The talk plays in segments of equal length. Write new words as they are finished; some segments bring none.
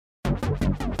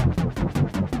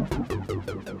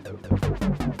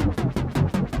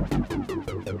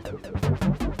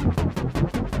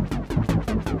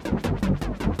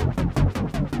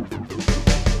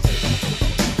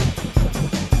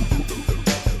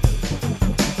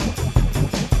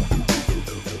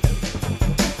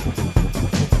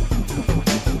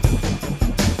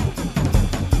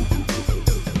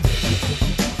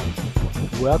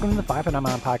Welcome to the Five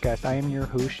Phenomenon Podcast. I am your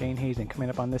host, Shane Hayes, and coming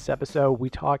up on this episode, we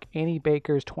talk Annie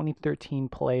Baker's 2013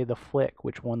 play, The Flick,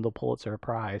 which won the Pulitzer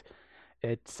Prize.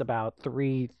 It's about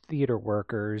three theater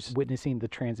workers witnessing the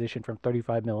transition from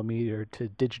 35mm to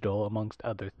digital, amongst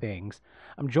other things.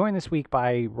 I'm joined this week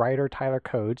by writer Tyler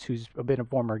Coates, who's been a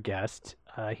former guest.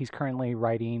 He's currently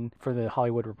writing for The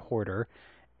Hollywood Reporter.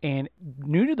 And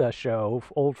new to the show,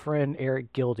 old friend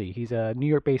Eric Gildy. He's a New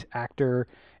York-based actor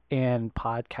and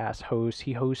podcast host.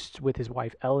 He hosts with his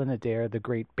wife Ellen Adair the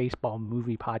great baseball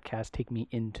movie podcast Take Me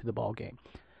Into the Ballgame.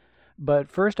 But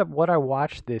first up, what I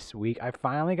watched this week, I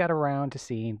finally got around to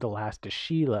seeing The Last of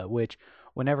Sheila, which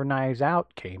whenever Knives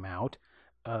Out came out,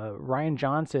 Rian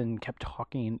Johnson kept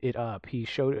talking it up. He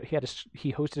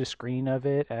hosted a screening of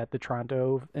it at the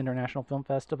Toronto International Film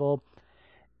Festival,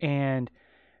 and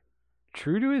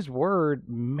true to his word,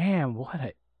 man, what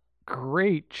a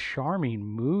great, charming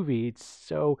movie. It's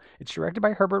directed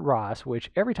by Herbert Ross,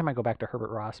 which every time I go back to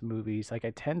Herbert Ross movies, like I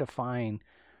tend to find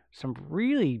some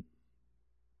really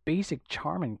basic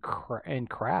charm and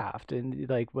craft, and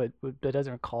like what that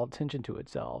doesn't call attention to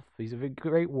itself. He's a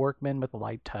great workman with a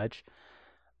light touch.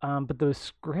 But the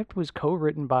script was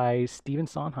co-written by Stephen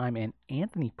Sondheim and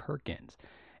Anthony Perkins.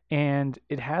 And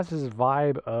it has this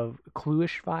vibe of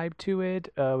Cluish vibe to it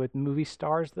with movie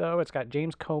stars, though. It's got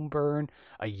James Coburn,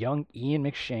 a young Ian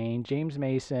McShane, James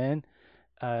Mason,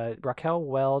 Raquel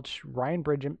Welch, Ryan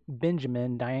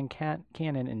Benjamin, Diane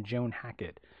Cannon, and Joan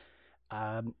Hackett.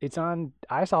 I saw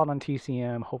it on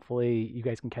TCM. Hopefully you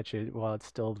guys can catch it while it's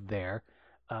still there.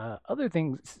 Other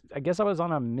things, I guess I was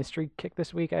on a mystery kick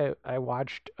this week. I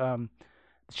watched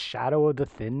Shadow of the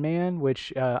Thin Man,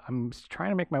 which I'm trying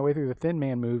to make my way through the Thin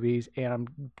Man movies, and I'm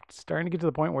starting to get to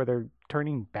the point where they're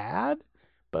turning bad,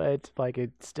 but like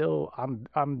it's still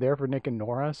I'm there for Nick and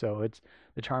Nora, so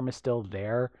the charm is still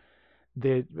there.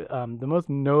 The most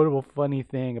notable funny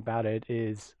thing about it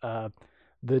is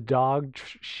the dog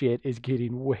shit is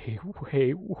getting way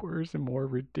worse and more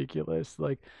ridiculous.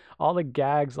 Like all the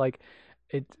gags, like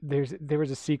there was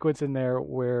a sequence in there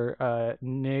where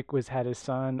Nick had his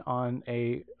son on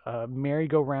a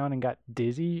merry-go-round and got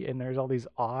dizzy, and there's all these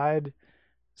odd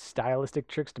stylistic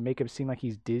tricks to make him seem like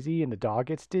he's dizzy, and the dog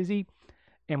gets dizzy.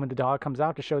 And when the dog comes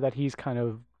out to show that he's kind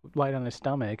of light on his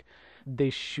stomach, they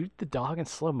shoot the dog in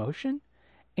slow motion,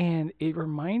 and it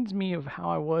reminds me of how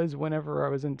I was whenever I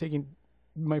was taking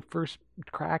my first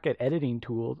crack at editing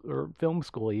tools or film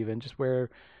school, even just where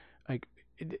like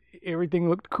everything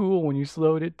looked cool when you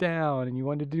slowed it down and you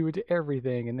wanted to do it to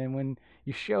everything, and then when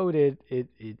you showed it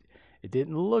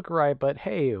didn't look right, but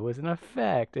hey, it was an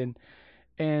effect.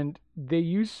 And they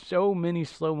use so many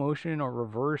slow motion or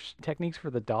reverse techniques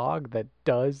for the dog that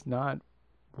does not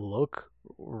look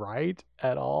right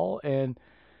at all. And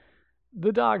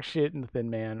the dog shit in the Thin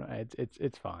Man,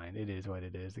 it's fine. It is what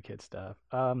it is, the kid stuff.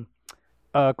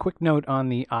 A quick note on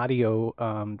the audio.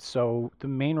 So the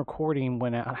main recording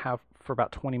went out for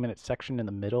about 20-minute section in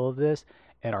the middle of this,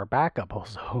 and our backup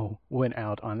also went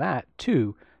out on that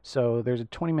too. So there's a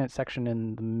 20-minute section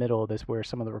in the middle of this where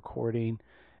some of the recording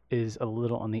is a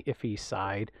little on the iffy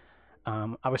side.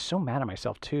 I was so mad at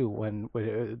myself too when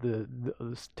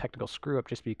the technical screw up,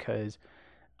 just because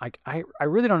I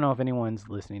really don't know if anyone's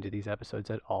listening to these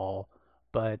episodes at all,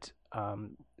 but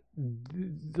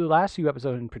the last few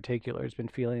episodes in particular has been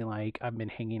feeling like I've been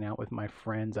hanging out with my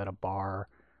friends at a bar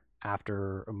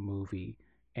after a movie,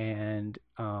 and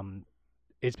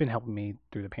it's been helping me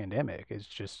through the pandemic. It's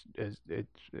just it's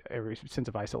every sense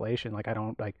of isolation. Like I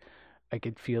don't like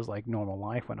it feels like normal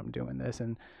life when I'm doing this,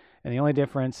 and the only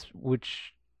difference,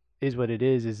 which is what it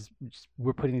is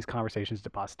we're putting these conversations to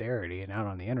posterity and out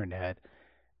on the internet.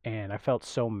 And I felt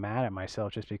so mad at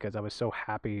myself just because I was so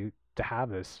happy to have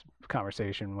this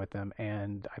conversation with them,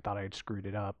 and I thought I had screwed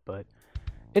it up, but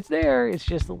it's there. It's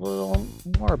just a little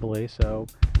warbly. So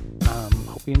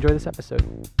hope you enjoy this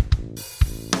episode.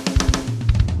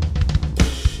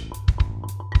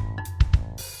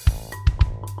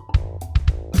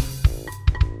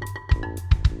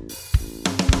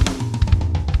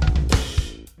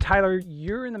 Tyler,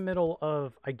 you're in the middle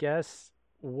of, I guess,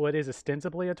 what is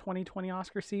ostensibly a 2020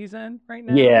 Oscar season right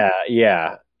now?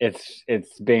 Yeah.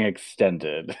 It's being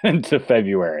extended into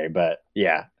February, but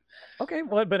yeah. Okay,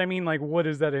 but I mean, like, what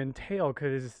does that entail?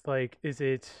 Because, like, is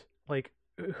it, like,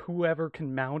 whoever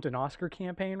can mount an Oscar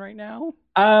campaign right now.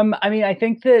 I mean, I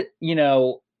think that,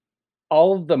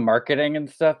 all of the marketing and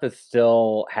stuff is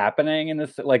still happening in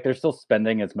this, like, they're still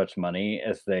spending as much money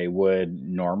as they would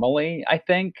normally, I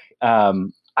think.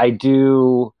 I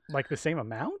do, Like the same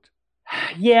amount?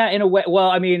 yeah, in a way. Well,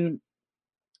 I mean,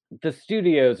 the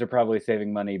studios are probably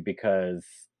saving money because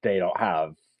they don't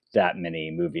have that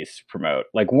many movies to promote.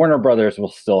 Like Warner Brothers will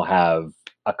still have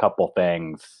a couple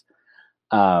things.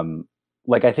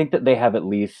 Like I think that they have at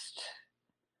least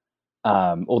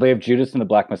well, they have Judas and the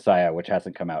Black Messiah, which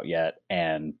hasn't come out yet,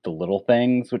 and The Little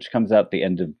Things, which comes out the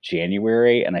end of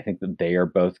January. And I think that they are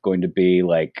both going to be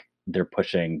like they're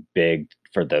pushing big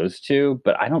for those two,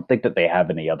 but I don't think that they have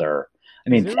any other. I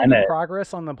Is mean, there any Tenet.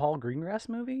 progress on the Paul Greengrass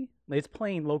movie? It's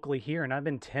playing locally here, and I've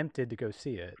been tempted to go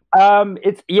see it.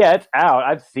 It's out.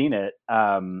 I've seen it.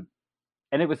 And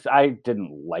I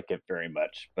didn't like it very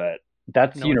much, but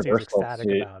that's No one seems Universal ecstatic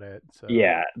too. about it. So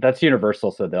Yeah, that's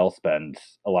Universal, so they'll spend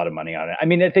a lot of money on it. I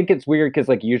mean, I think it's weird because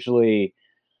like usually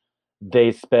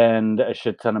they spend a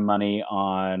shit ton of money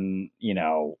on,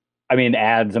 I mean,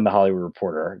 ads in the Hollywood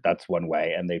Reporter. That's one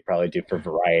way, and they probably do for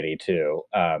Variety too,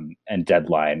 and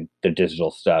Deadline, the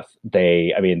digital stuff.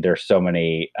 I mean, there's so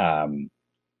many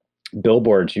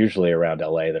billboards usually around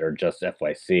LA that are just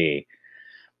FYC,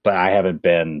 but I haven't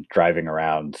been driving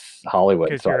around Hollywood,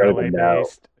 because so I you're don't LA even know.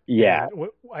 based, Yeah, and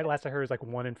what I last I heard is like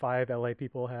 1 in 5 LA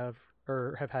people have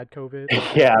or have had COVID or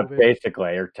had yeah, COVID.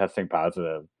 basically, or testing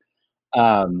positive.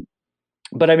 Um,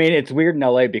 but I mean, it's weird in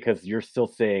LA because you're still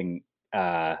seeing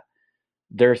uh,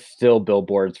 there's still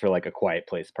billboards for like A Quiet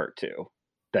Place Part Two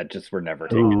that just were never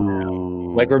taken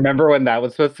down. Like, Ooh. remember when that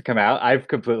was supposed to come out? I've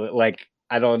completely like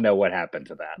I don't know what happened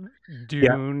to that.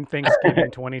 Dune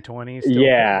Thanksgiving 2020 still.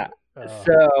 Yeah.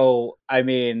 So I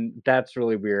mean, that's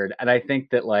really weird, and I think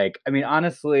that like I mean,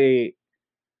 honestly,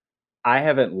 I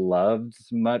haven't loved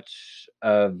much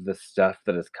of the stuff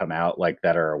that has come out like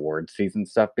that are award season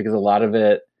stuff because a lot of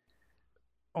it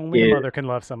only a is, mother can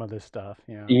love some of this stuff.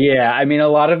 Yeah. yeah, I mean, a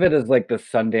lot of it is like the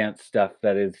Sundance stuff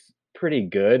that is pretty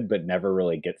good, but never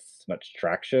really gets much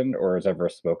traction or is ever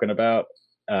spoken about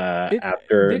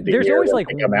after the There's year always that like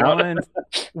they come out.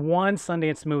 one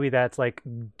Sundance movie that's like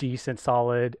decent,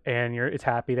 solid, and it's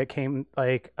happy that came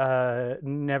like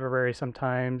Never Very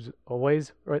Sometimes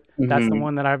Always. Right? That's the Mhm.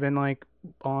 one that I've been like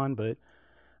on, but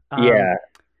Yeah,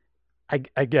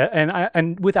 I get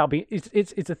and without being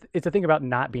it's a thing about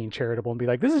not being charitable and be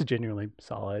like this is genuinely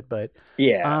solid, but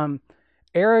yeah.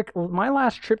 Eric, my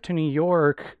last trip to New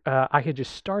York, I had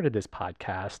just started this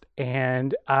podcast,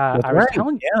 and That's right.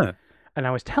 Yeah. I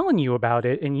was telling you about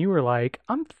it, and you were like,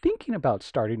 "I'm thinking about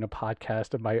starting a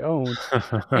podcast of my own."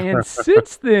 And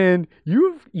since then,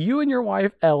 you and your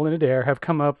wife Ellen Adair have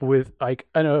come up with like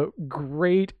a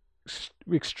great,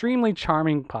 extremely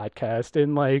charming podcast,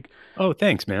 and like, Oh,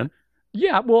 thanks, man.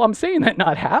 yeah, well, I'm saying that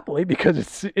not happily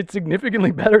because it's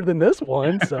significantly better than this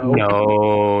one. So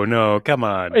No, come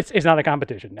on. it's not a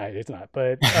competition. No, it's not.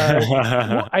 But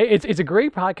it's a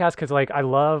great podcast because like I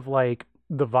love like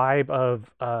the vibe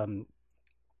of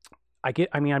I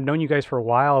mean I've known you guys for a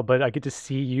while, but I get to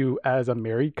see you as a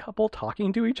married couple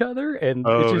talking to each other, and it's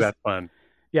Oh, just that's fun.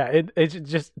 yeah, it's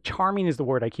just charming is the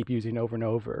word I keep using over and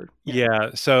over.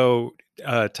 Yeah. So,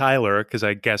 Tyler, because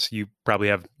I guess you probably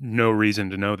have no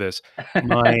reason to know this,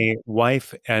 my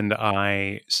wife and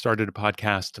I started a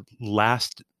podcast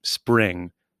last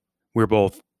spring. We're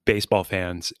both baseball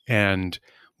fans, and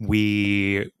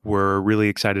we were really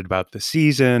excited about the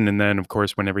season. And then, of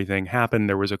course, when everything happened,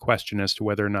 there was a question as to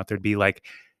whether or not there'd be like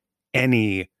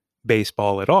any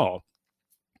baseball at all.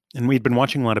 And we'd been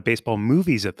watching a lot of baseball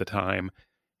movies at the time,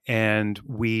 and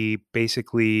we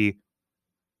basically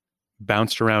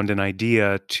bounced around an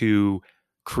idea to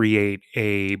create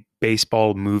a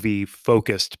baseball movie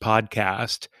focused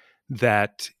podcast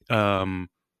that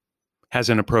has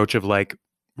an approach of like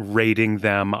rating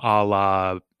them a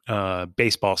la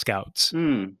baseball scouts.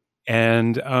 Mm.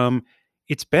 And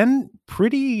it's been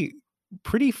pretty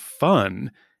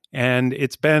fun, and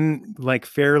it's been like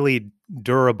fairly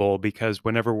durable because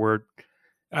whenever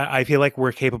I feel like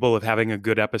we're capable of having a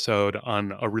good episode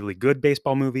on a really good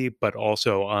baseball movie, but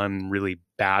also on really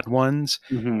bad ones.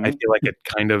 I Mhm. feel like it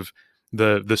kind of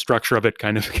the structure of it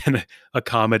kind of can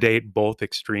accommodate both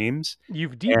extremes.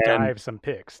 You've deep And dived some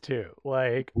picks too,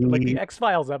 like the we,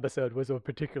 X-Files episode was a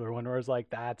particular one where I was like,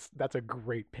 that's a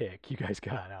great pick you guys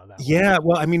got out of that one. yeah,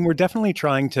 well, I mean, we're definitely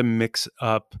trying to mix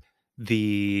up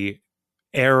the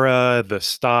era, the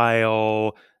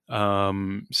style.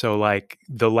 So like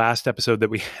the last episode that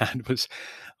we had was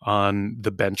on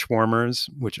the Benchwarmers,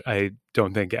 which I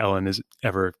don't think Ellen is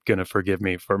ever going to forgive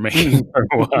me for making her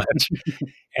watch.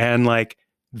 And like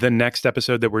the next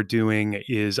episode that we're doing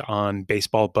is on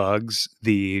Baseball Bugs,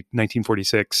 the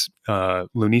 1946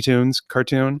 Looney Tunes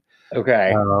cartoon.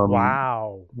 Okay.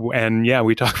 Wow. And yeah,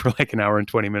 we talked for like an hour and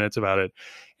 20 minutes about it.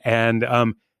 And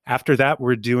after that,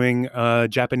 we're doing a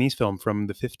Japanese film from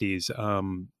the 50s,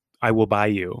 I Will Buy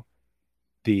You.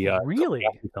 The Really?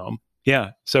 film.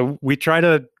 Yeah. So we try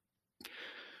to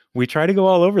go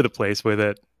all over the place with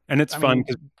it, and it's fun.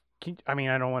 I mean,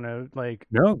 I don't want to like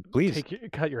No, please.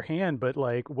 cut your hand, but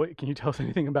like, what can you tell us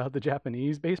anything about the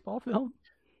Japanese baseball film?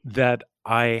 That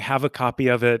I have a copy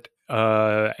of it,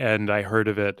 and I heard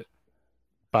of it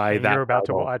by and that. You're about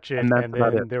to watch it, and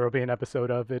then there will be an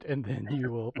episode of it, and then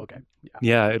you will. Okay.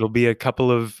 Yeah, it'll be a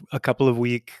couple of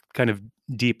week kind of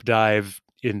deep dive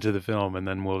into the film, and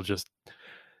then we'll just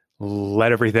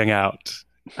let everything out.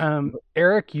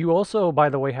 Eric, you also, by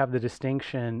the way, have the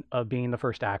distinction of being the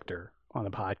first actor on the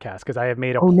podcast, because I have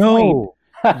made a point. No.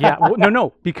 Yeah, well,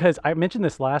 no, because I mentioned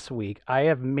this last week. I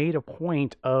have made a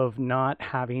point of not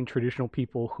having traditional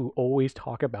people who always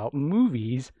talk about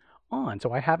movies on.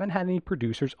 So I haven't had any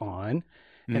producers on,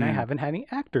 and I haven't had any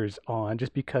actors on,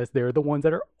 just because they're the ones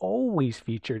that are always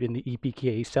featured in the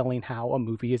EPK selling how a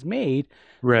movie is made.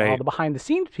 Right. While the behind the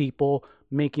scenes people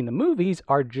making the movies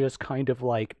are just kind of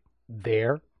like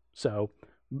there. So,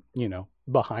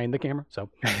 behind the camera.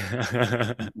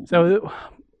 So,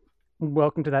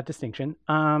 welcome to that distinction.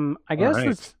 I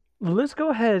guess let's go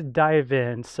ahead and dive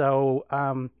in. So,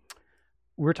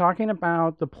 we're talking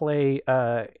about the play,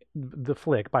 The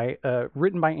Flick,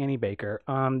 written by Annie Baker.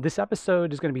 This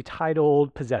episode is going to be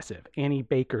titled Possessive, Annie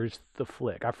Baker's The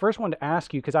Flick. I first wanted to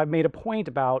ask you, because I've made a point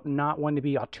about not wanting to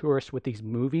be auteurist with these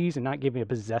movies and not giving a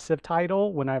possessive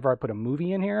title whenever I put a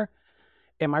movie in here.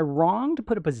 Am I wrong to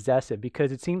put a possessive?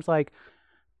 Because it seems like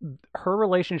her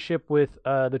relationship with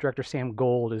the director Sam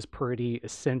Gold is pretty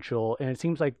essential, and it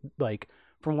seems like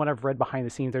from what I've read behind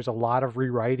the scenes, there's a lot of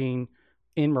rewriting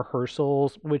in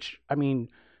rehearsals, which, I mean,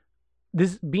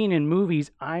 this being in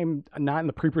movies, I'm not in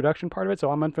the pre-production part of it,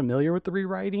 so I'm unfamiliar with the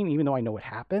rewriting, even though I know what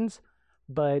happens.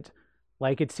 But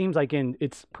like, it seems like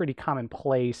it's pretty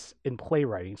commonplace in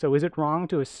playwriting. So is it wrong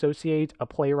to associate a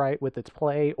playwright with its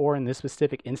play, or in this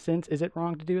specific instance, is it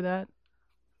wrong to do that?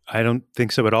 I don't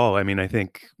think so at all. I mean, I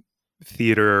think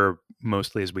theater,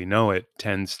 mostly as we know it,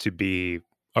 tends to be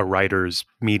a writer's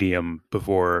medium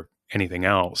before anything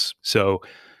else. So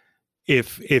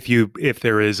if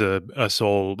there is a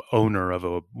sole owner of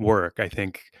a work, I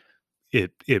think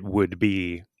it would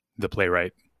be the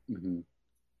playwright. Mm-hmm.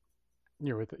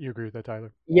 You agree with that,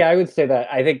 Tyler? Yeah, I would say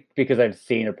that. I think because I've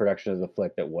seen a production of The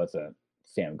Flick that wasn't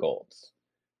Sam Gold's.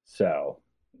 So,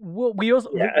 well, we're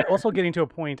also getting to a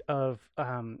point of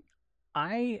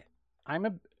I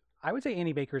would say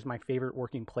Annie Baker is my favorite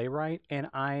working playwright, and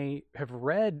I have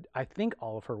read, I think,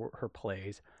 all of her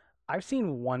plays. I've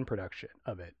seen one production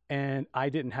of it, and I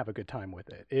didn't have a good time with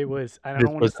it. It was, I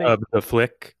don't want to say The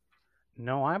Flick.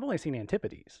 No, I've only seen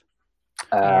Antipodes.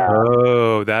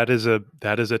 That is a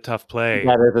tough play.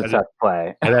 That is a tough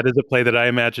play. That is a play that I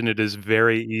imagine it is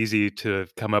very easy to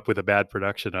come up with a bad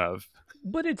production of.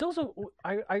 But it's also,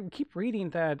 I keep reading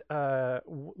that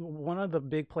one of the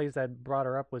big plays that brought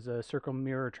her up was a Circle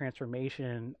Mirror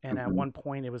Transformation, and at one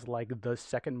point it was like the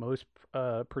second most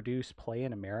produced play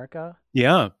in America.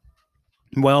 Yeah.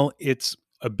 Well, it's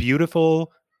a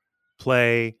beautiful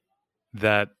play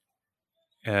that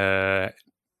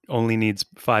only needs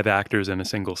 5 actors in a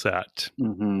single set.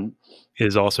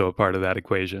 Is also a part of that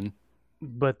equation.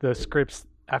 But the scripts,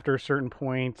 after a certain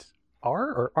point,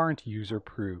 are or aren't user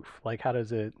proof? Like, how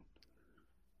does it?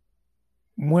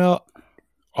 Well,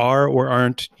 are or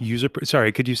aren't user proof?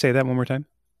 Sorry, could you say that one more time?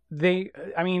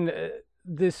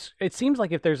 It seems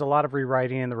like if there's a lot of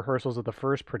rewriting in the rehearsals of the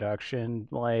first production,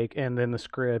 and then the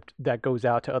script that goes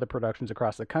out to other productions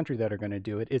across the country that are going to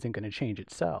do it isn't going to change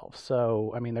itself.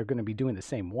 So, I mean, they're going to be doing the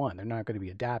same one. They're not going to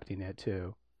be adapting it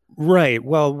to. Right.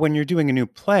 Well, when you're doing a new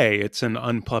play, it's an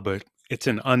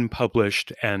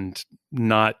unpublished and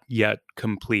not yet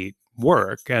complete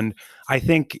work. And I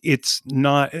think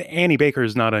Annie Baker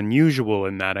is not unusual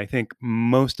in that. I think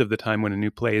most of the time when a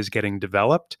new play is getting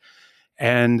developed,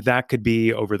 and that could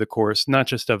be over the course, not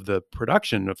just of the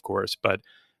production, of course, but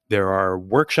there are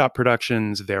workshop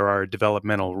productions, there are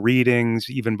developmental readings.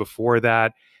 Even before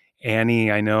that,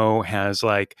 Annie, I know, has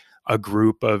like a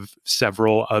group of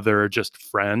several other just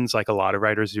friends, like a lot of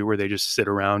writers do, where they just sit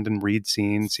around and read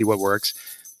scenes, see what works.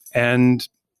 And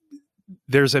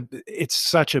it's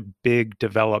such a big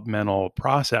developmental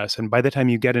process. And by the time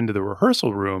you get into the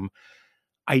rehearsal room,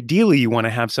 ideally you want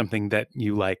to have something that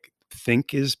you like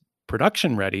think is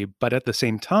production ready, but at the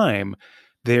same time,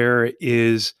 there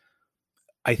is,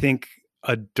 I think,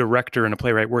 a director and a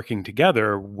playwright working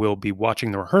together will be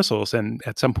watching the rehearsals, and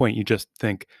at some point you just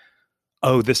think,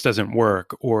 oh, this doesn't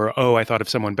work, or oh, I thought of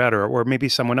someone better, or maybe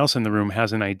someone else in the room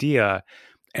has an idea,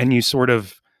 and you sort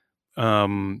of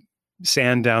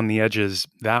sand down the edges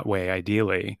that way,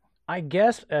 ideally. I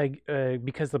guess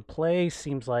because the play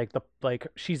seems like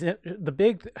the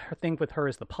big thing with her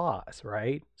is the pause,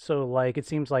 right? So like it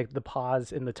seems like the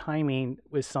pause in the timing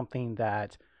was something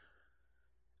that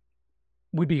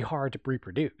would be hard to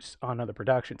reproduce on other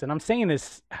productions. And I'm saying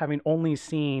this having only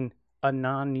seen a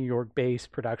non-New York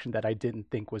based production that I didn't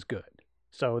think was good.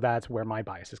 So that's where my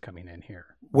bias is coming in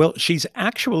here. Well, she's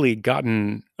actually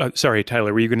gotten. Sorry,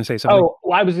 Tyler, were you going to say something? Oh,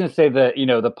 well, I was going to say that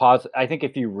the pause. I think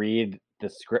if you read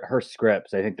her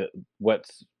scripts, I think that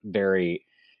what's very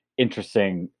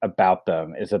interesting about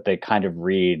them is that they kind of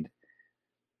read.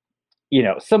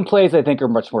 Some plays I think are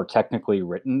much more technically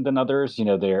written than others.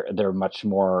 They're much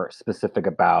more specific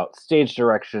about stage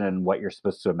direction and what you're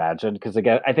supposed to imagine. Because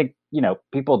again, I think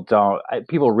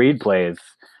people read plays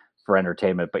for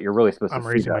entertainment, but you're really supposed to. I'm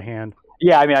raising my hand.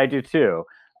 Yeah, I mean, I do too.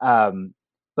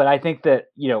 But I think that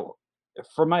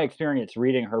from my experience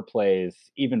reading her plays,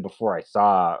 even before I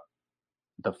saw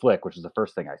The Flick, which is the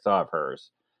first thing I saw of hers,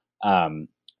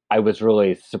 I was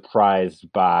really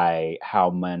surprised by how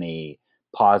many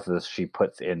pauses she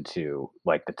puts into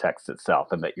like the text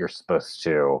itself, and that you're supposed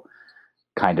to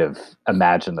kind of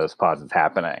imagine those pauses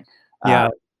happening. Yeah.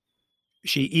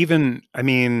 She even, I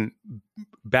mean,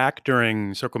 back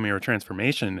during Circle Mirror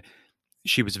Transformation,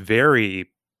 she was very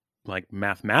like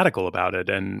mathematical about it,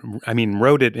 and I mean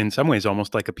wrote it in some ways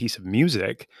almost like a piece of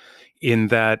music, in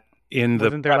that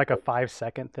Wasn't there like a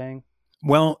 5-second thing?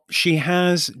 Well, she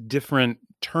has different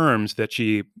terms that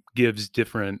she gives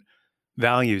different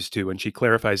values to, and she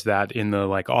clarifies that in the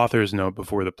like author's note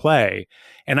before the play.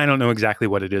 And I don't know exactly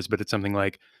what it is, but it's something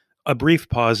like a brief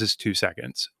pause is 2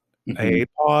 seconds. Mm-hmm. A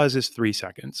pause is 3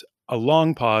 seconds. A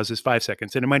long pause is 5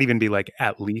 seconds. And it might even be like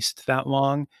at least that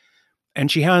long.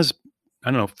 And she has,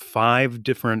 I don't know, 5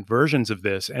 different versions of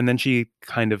this. And then she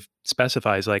kind of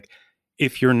specifies like,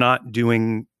 if you're not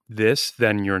doing this,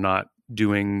 then you're not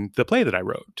doing the play that I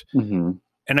wrote. Mm-hmm.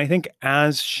 And I think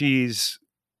as she's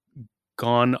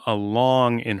gone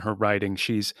along in her writing,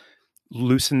 she's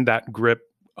loosened that grip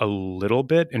a little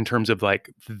bit in terms of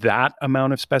like that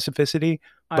amount of specificity.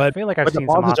 But I feel like I've seen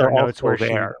some author notes where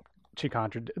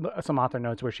some author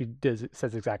notes where she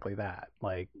says exactly that.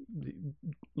 Like,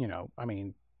 I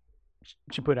mean,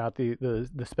 she put out the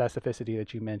specificity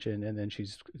that you mentioned, and then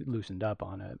she's loosened up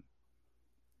on it.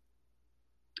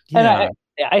 Yeah.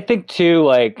 And I think too,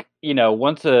 like,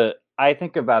 I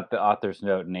think about the author's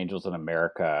note in Angels in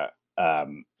America,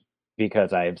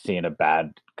 because I have seen a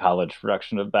bad college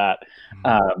production of that,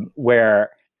 where,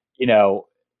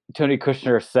 Tony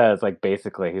Kushner says, like,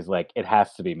 basically, he's like, it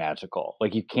has to be magical.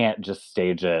 Like, you can't just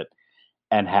stage it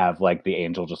and have, like, the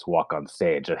angel just walk on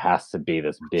stage. It has to be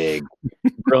this big,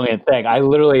 brilliant thing. I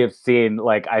literally have seen,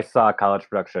 like, I saw a college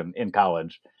production in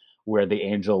college where the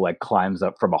angel, like, climbs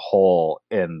up from a hole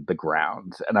in the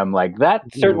ground. And I'm like, that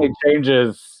certainly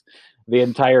changes the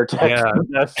entire text of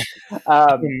this.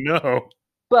 No.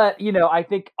 But, I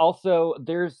think also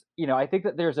I think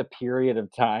that there's a period of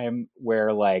time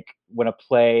where, like, when a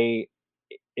play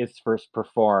is first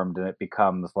performed and it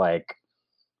becomes, like,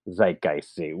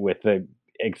 zeitgeisty, with the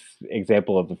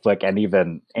example of The Flick and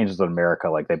even Angels in America,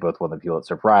 like, they both won the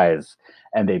Pulitzer Prize,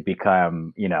 and they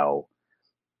become,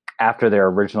 after their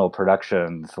original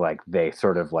productions, like, they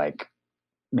sort of, like,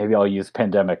 maybe I'll use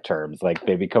pandemic terms, like,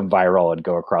 they become viral and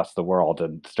go across the world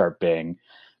and start being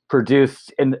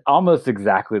produced in almost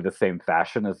exactly the same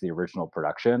fashion as the original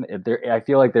production. I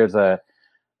feel like there's a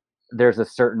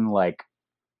certain, like,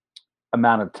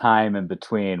 amount of time in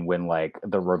between when, like,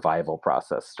 the revival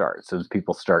process starts, as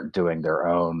people start doing their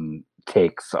own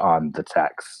takes on the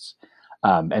text,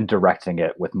 and directing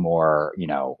it with more,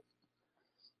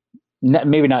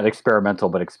 maybe not experimental,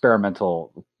 but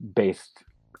experimental based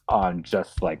on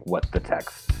just like what the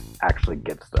text actually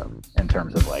gives them in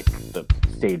terms of like the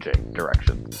staging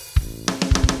direction.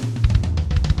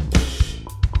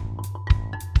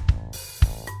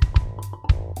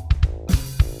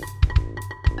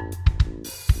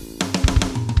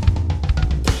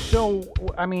 So,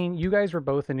 I mean, you guys were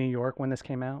both in New York when this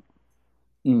came out?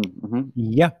 Mm-hmm.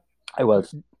 Yeah, I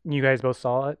was. You guys both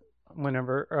saw it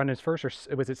whenever on its first,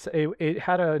 or was it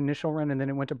had an initial run and then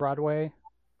it went to Broadway?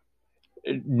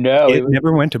 No, it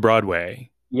never went to Broadway.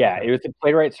 Yeah, it was at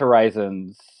Playwrights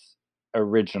Horizons,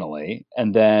 originally,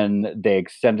 and then they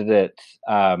extended it.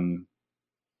 I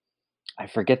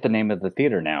forget the name of the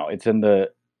theater now. It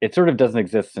sort of doesn't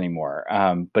exist anymore,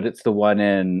 but it's the one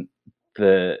in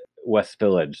the West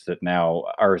Village that now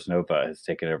Ars Nova has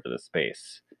taken over the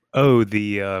space. Oh,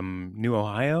 the New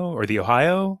Ohio or the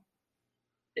Ohio?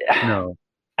 No.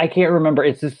 I can't remember.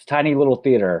 It's this tiny little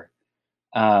theater.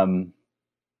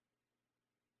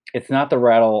 It's not the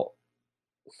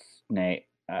Rattlesnake,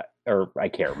 or I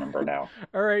can't remember now.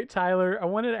 All right, Tyler, I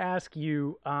wanted to ask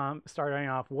you, starting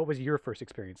off, what was your first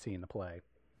experience seeing the play?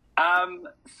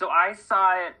 So I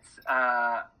saw it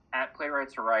at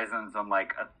Playwrights Horizons on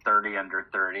like a 30 under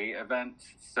 30 event.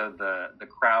 So the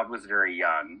crowd was very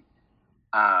young.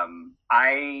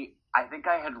 I think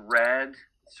I had read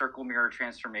Circle Mirror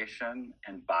Transformation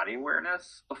and Body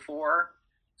Awareness before,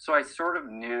 so I sort of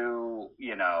knew,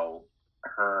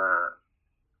 her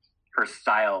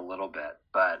style a little bit,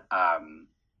 but I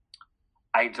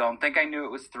don't think I knew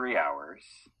it was 3 hours,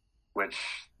 which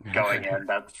going in,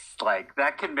 that's like,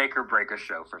 that can make or break a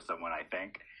show for someone, I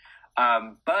think.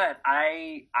 But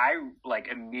I like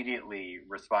immediately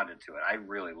responded to it. I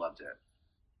really loved it,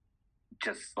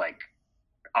 just like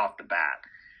off the bat.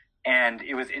 And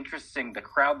it was interesting, the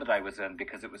crowd that I was in,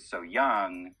 because it was so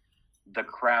young, the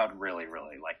crowd really,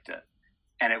 really liked it.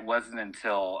 And it wasn't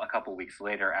until a couple weeks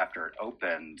later after it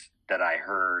opened that I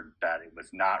heard that it was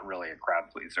not really a crowd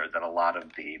pleaser, that a lot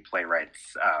of the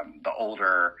playwrights, the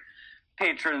older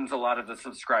patrons, a lot of the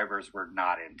subscribers were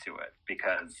not into it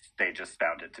because they just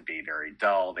found it to be very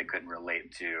dull. They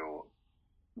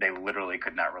literally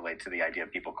could not relate to the idea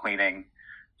of people cleaning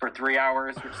for 3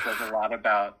 hours, which says a lot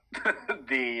about I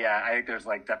think there's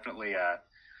like definitely a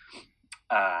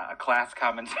class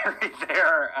commentary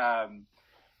there.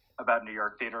 About New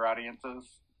York theater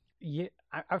audiences. Yeah,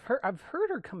 I've heard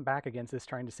her come back against this,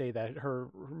 trying to say that her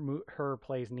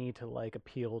plays need to like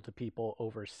appeal to people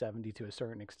over 70 to a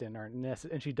certain extent,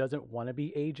 and she doesn't want to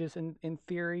be ageist in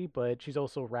theory, but she's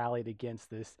also rallied against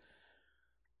this,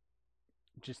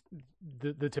 just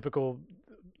the typical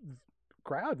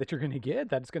crowd that you're going to get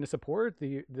that's going to support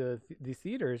the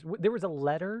theaters. There was a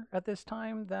letter at this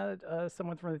time that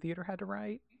someone from the theater had to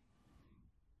write.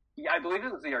 Yeah, I believe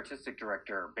it was the artistic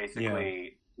director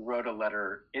basically wrote a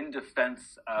letter in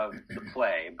defense of the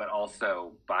play, but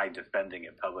also by defending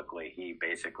it publicly, he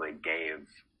basically gave,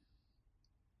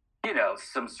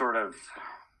 some sort of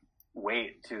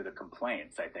weight to the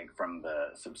complaints, I think, from the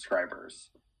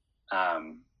subscribers.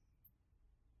 And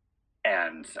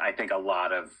I think a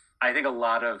lot of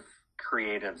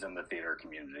creatives in the theater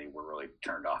community were really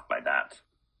turned off by that,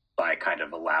 by kind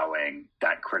of allowing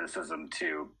that criticism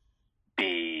to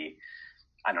be,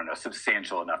 I don't know,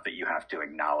 substantial enough that you have to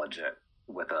acknowledge it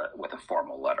with a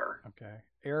formal letter. Okay,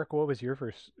 Eric, what was your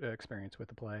first experience with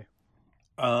the play?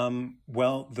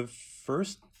 Well, the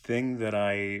first thing that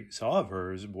I saw of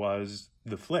hers was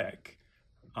the flick.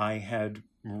 I had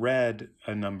read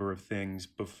a number of things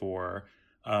before.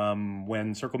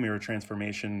 When Circle Mirror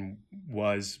Transformation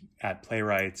was at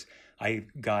Playwrights, I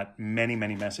got many,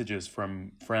 many messages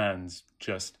from friends,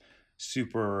 just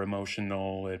super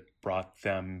emotional. It brought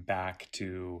them back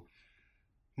to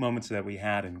moments that we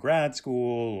had in grad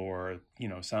school, or,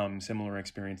 some similar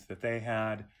experience that they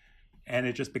had. And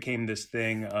it just became this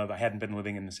thing of, I hadn't been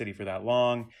living in the city for that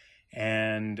long,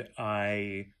 and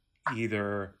I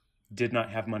either did not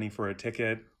have money for a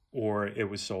ticket or it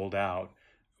was sold out,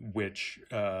 which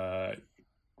that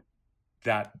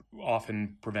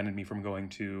often prevented me from going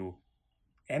to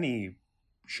any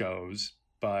shows,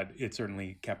 but it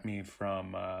certainly kept me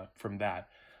from that.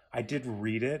 I did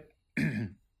read it,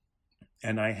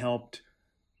 and I helped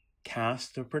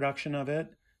cast a production of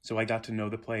it, so I got to know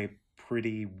the play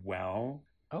pretty well.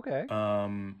 Okay.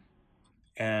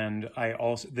 And I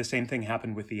also, the same thing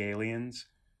happened with the aliens.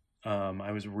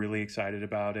 I was really excited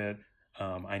about it.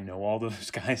 I know all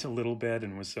those guys a little bit,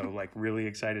 and was so really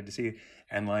excited to see it.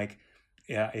 And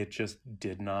it just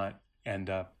did not end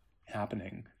up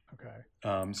happening.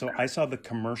 Okay. So I saw the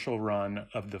commercial run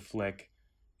of the flick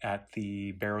at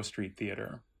the Barrow Street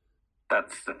Theater.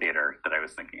 That's the theater that I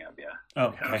was thinking of, yeah. Oh,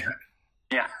 okay.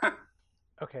 Yeah.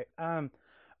 Okay. All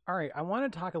right. I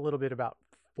want to talk a little bit about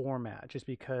format, just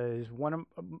because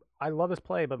I love this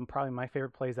play, but probably my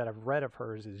favorite plays that I've read of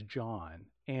hers is John.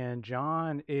 And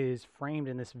John is framed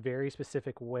in this very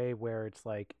specific way where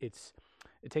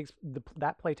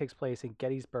that play takes place in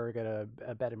Gettysburg at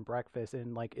a bed and breakfast,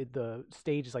 and the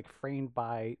stage is framed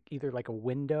by either a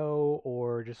window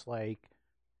or just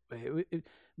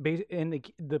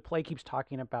and the play keeps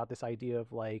talking about this idea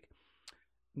of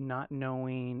not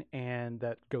knowing, and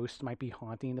that ghosts might be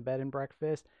haunting the bed and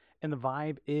breakfast. And the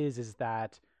vibe is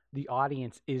that the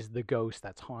audience is the ghost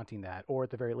that's haunting that, or at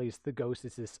the very least, the ghost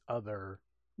is this other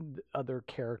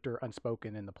character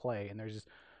unspoken in the play. And there's this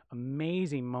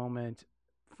amazing moment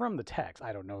from the text.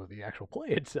 I don't know the actual play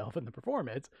itself and the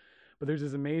performance, but there's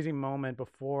this amazing moment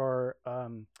before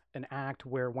an act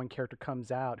where one character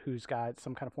comes out who's got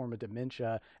some kind of form of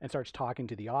dementia and starts talking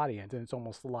to the audience, and it's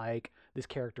almost like this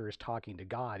character is talking to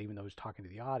God, even though he's talking to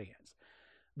the audience.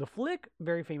 The flick,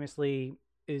 very famously,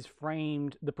 is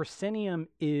framed. The proscenium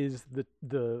is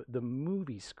the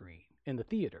movie screen in the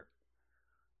theater.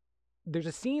 There's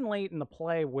a scene late in the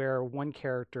play where one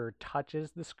character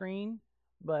touches the screen,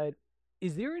 but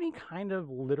is there any kind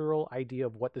of literal idea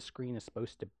of what the screen is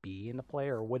supposed to be in the play,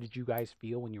 or what did you guys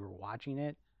feel when you were watching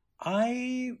it?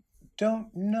 I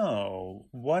don't know.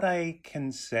 What I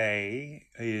can say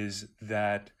is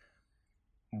that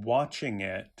watching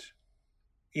it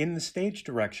in the stage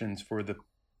directions for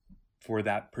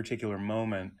that particular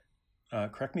moment,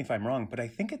 correct me if I'm wrong, but I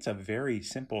think it's a very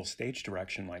simple stage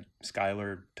direction, like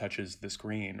Skylar touches the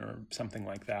screen or something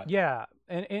like that. Yeah,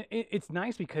 and it's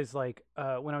nice because like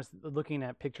when I was looking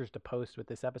at pictures to post with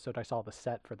this episode, I saw the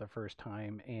set for the first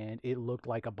time, and it looked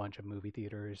like a bunch of movie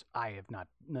theaters I have not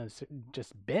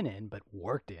just been in, but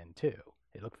worked in too.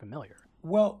 It looked familiar.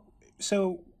 Well,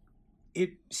 so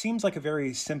it seems like a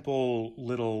very simple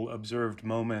little observed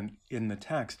moment in the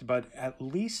text, but at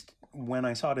least when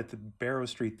I saw it at the Barrow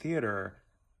Street Theater,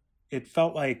 it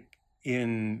felt like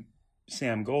in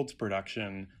Sam Gold's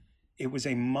production, it was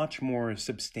a much more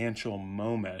substantial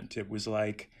moment. It was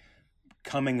like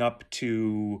coming up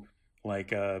to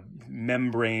like a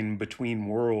membrane between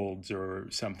worlds or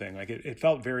something. Like it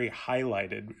felt very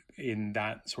highlighted in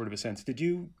that sort of a sense.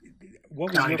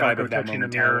 What was your vibe of that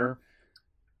moment, Tyler?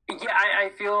 Yeah,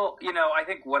 I feel, I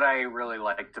think what I really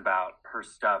liked about her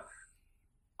stuff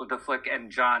with the flick,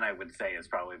 and John, I would say, is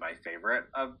probably my favorite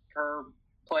of her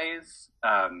plays.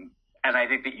 And I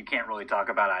think that you can't really talk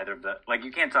about either of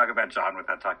you can't talk about John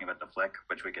without talking about the flick,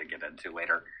 which we could get into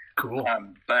later. Cool.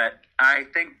 But I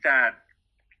think that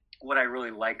what I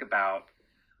really like about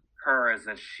her is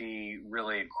that she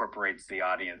really incorporates the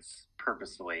audience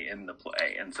purposefully in the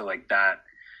play. And so like that,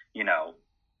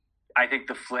 I think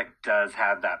the flick does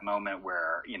have that moment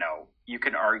where, you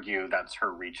can argue that's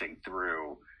her reaching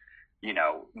through,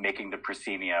 making the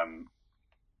proscenium,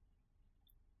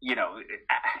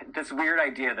 this weird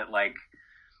idea that like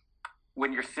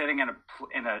when you're sitting in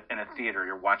a theater,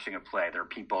 you're watching a play, there are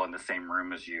people in the same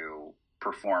room as you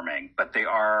performing, but they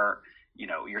are,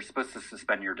 you're supposed to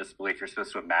suspend your disbelief. You're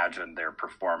supposed to imagine they're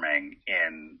performing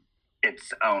in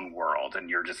its own world, and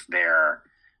you're just there,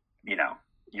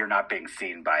 you're not being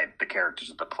seen by the characters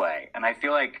of the play. And I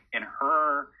feel like in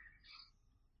her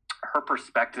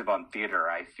perspective on theater,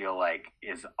 I feel like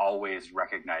is always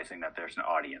recognizing that there's an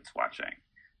audience watching,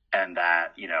 and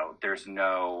that, there's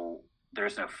no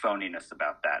phoniness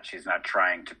about that. She's not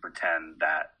trying to pretend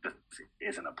that this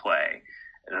isn't a play.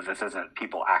 This isn't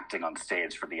people acting on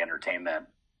stage for the entertainment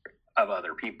of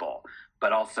other people.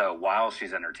 But also, while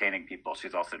she's entertaining people,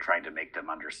 she's also trying to make them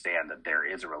understand that there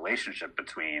is a relationship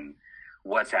between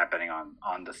what's happening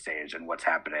on the stage and what's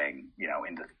happening,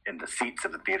 in the seats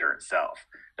of the theater itself,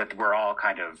 that we're all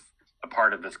kind of a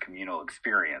part of this communal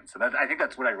experience. And I think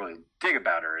that's what I really dig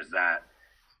about her, is that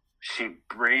she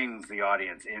brings the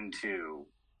audience into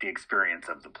the experience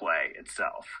of the play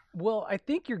itself. Well, I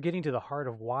think you're getting to the heart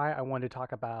of why I wanted to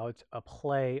talk about a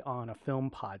play on a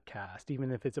film podcast, even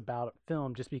if it's about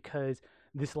film, just because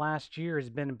this last year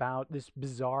has been about this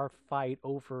bizarre fight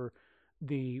over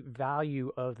the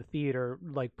value of the theater,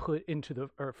 like put into the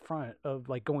front of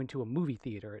like going to a movie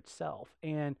theater itself.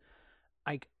 And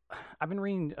I've been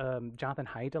reading Jonathan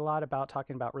Haidt a lot about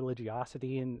talking about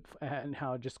religiosity and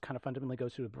how it just kind of fundamentally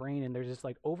goes through the brain. And there's this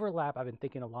like overlap. I've been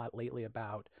thinking a lot lately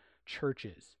about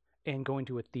churches and going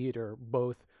to a theater,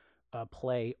 both a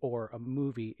play or a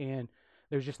movie. And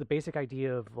there's just the basic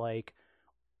idea of like,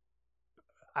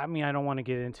 I mean, I don't want to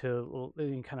get into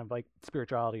any kind of like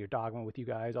spirituality or dogma with you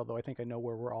guys, although I think I know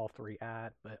where we're all three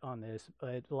at, but on this,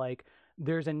 but like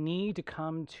there's a need to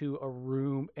come to a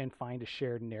room and find a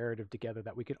shared narrative together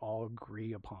that we can all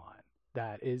agree upon.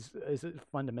 That is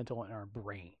fundamental in our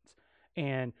brains.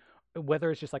 And whether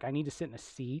it's just like, I need to sit in a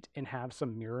seat and have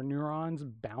some mirror neurons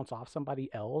bounce off somebody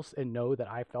else and know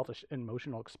that I felt an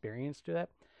emotional experience to that.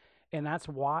 And that's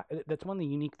one of the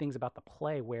unique things about the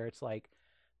play, where it's like,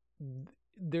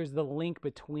 there's the link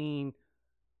between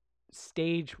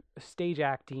stage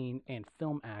acting and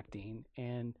film acting.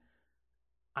 And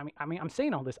I mean, I'm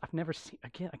saying all this. I've never seen, I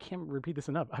can't repeat this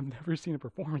enough. I've never seen a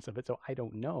performance of it, so I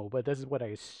don't know. But this is what I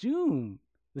assume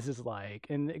this is like,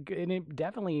 and it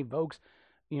definitely evokes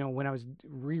when I was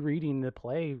rereading the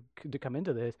play to come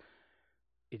into this,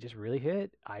 it just really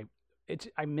hit. I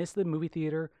miss the movie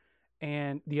theater,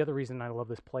 and the other reason I love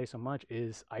this play so much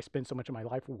is I spend so much of my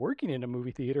life working in a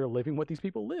movie theater, living what these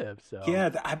people live. So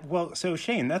Yeah, well, so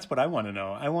Shane, that's what I want to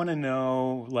know. I want to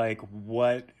know like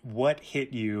what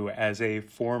hit you as a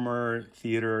former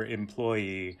theater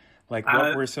employee. Like,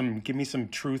 what were give me some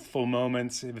truthful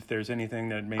moments if there's anything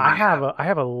that maybe I have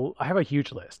a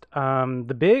huge list.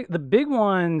 The big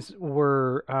ones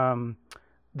were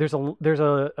there's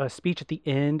a speech at the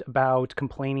end about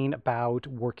complaining about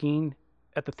working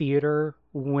at the theater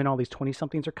when all these 20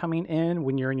 somethings are coming in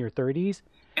when you're in your 30s.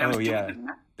 Oh yeah,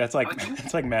 that's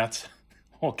like Matt's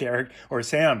whole character, or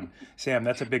Sam.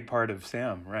 That's a big part of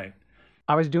Sam, right?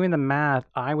 I was doing the math.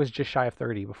 I was just shy of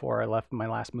 30 before I left my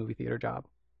last movie theater job.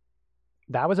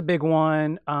 That was a big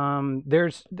one. I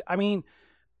was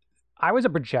a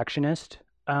projectionist,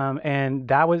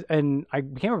 and I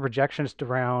became a projectionist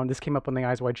around. This came up on the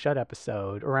Eyes Wide Shut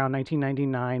episode around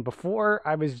 1999. Before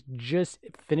I was just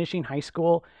finishing high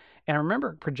school, and I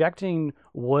remember projecting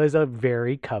was a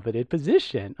very coveted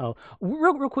position. Oh,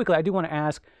 real quickly, I do want to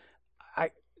ask,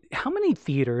 how many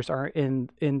theaters are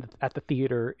at the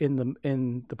theater in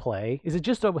the play? Is it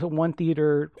just a one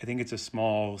theater? I think it's a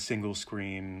small single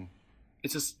screen.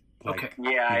 It's just okay.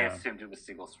 Yeah, I assumed it was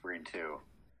single screen too.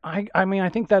 I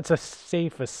think that's a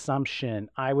safe assumption.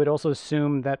 I would also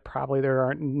assume that probably there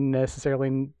aren't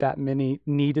necessarily that many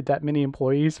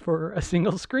employees for a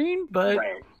single screen, but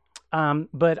right.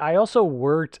 But I also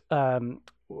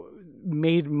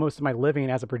made most of my living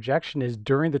as a projectionist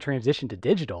during the transition to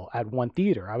digital at one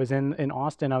theater. I was in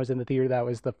Austin. I was in the theater that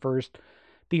was the first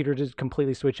theater to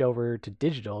completely switch over to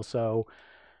digital. So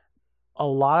a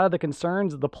lot of the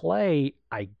concerns of the play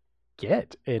I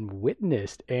get and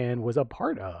witnessed and was a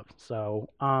part of. So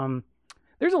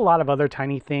there's a lot of other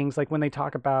tiny things, like when they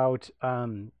talk about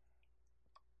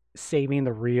saving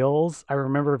the reels. I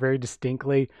remember very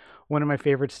distinctly one of my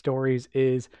favorite stories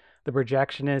is the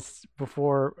projectionists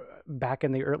back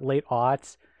in the late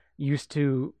aughts used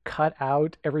to cut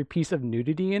out every piece of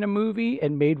nudity in a movie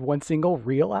and made one single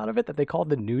reel out of it that they called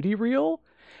the nudie reel.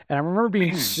 And I remember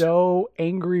being so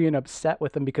angry and upset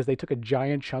with them because they took a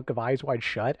giant chunk of Eyes Wide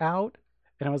Shut out.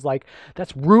 And I was like,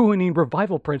 that's ruining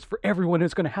revival prints for everyone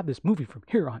who's going to have this movie from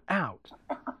here on out.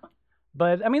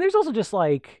 But I mean, there's also just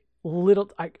like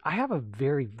I have a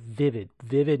very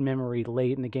vivid memory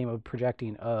late in the game of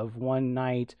projecting of one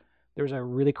night. There was our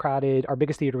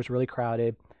biggest theater was really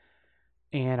crowded.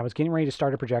 And I was getting ready to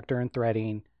start a projector and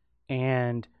threading.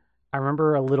 And I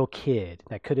remember a little kid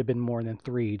that could have been more than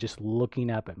 3 just looking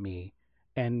up at me.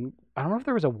 And I don't know if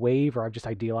there was a wave or I've just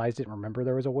idealized it and remember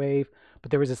there was a wave,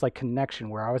 but there was this like connection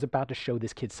where I was about to show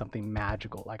this kid something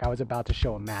magical. Like I was about to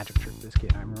show a magic trick to this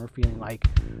kid. And I remember feeling like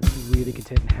really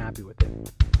content and happy with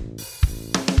it.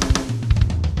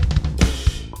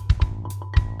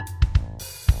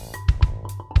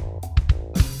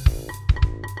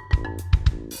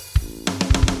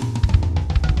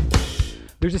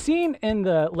 There's a scene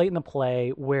late in the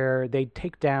play where they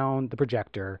take down the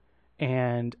projector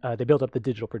and they build up the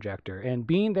digital projector. And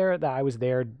being there, that I was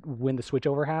there when the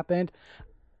switchover happened,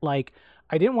 like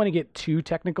I didn't want to get too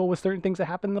technical with certain things that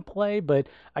happened in the play, but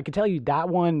I can tell you that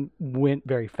one went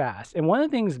very fast. And one of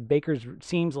the things Baker's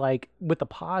seems like with the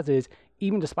pauses,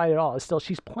 even despite it all, is still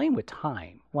she's playing with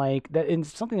time. Like that,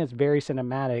 it's something that's very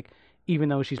cinematic. Even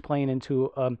though she's playing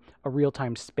into a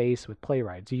real-time space with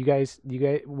playwrights. You guys,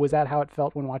 was that how it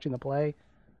felt when watching the play?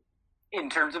 In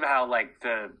terms of how, like,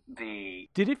 the...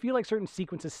 Did it feel like certain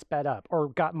sequences sped up or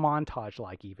got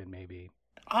montage-like even, maybe?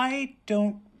 I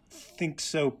don't think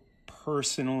so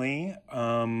personally.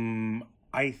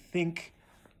 I think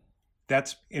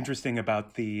that's interesting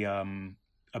about the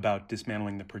about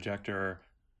dismantling the projector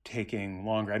taking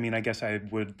longer. I mean, I guess I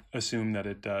would assume that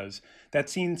it does. That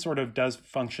scene sort of does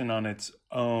function on its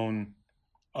own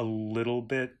a little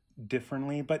bit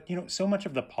differently, but so much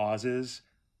of the pauses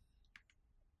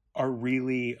are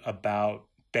really about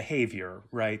behavior,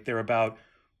 right? They're about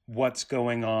what's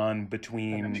going on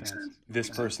between this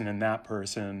person and that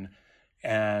person,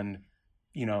 and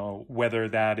whether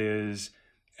that is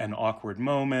an awkward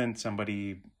moment,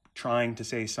 somebody trying to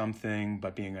say something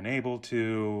but being unable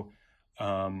to,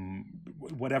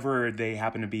 whatever they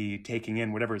happen to be taking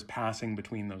in, whatever is passing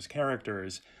between those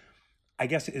characters, I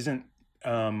guess isn't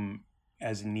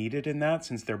as needed in that,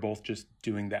 since they're both just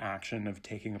doing the action of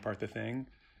taking apart the thing.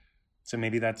 So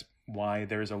maybe that's why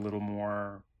there's a little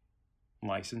more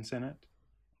license in it.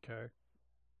 Okay.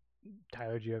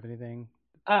 Tyler, do you have anything?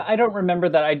 I don't remember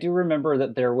that. I do remember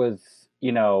that there was,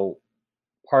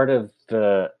 part of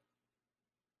the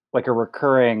like a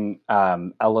recurring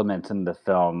element in the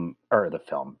film or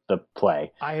the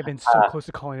play. I have been so close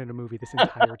to calling it a movie this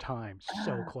entire time.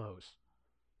 So close.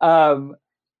 Um,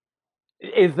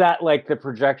 is that like the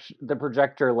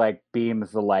projector like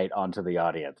beams the light onto the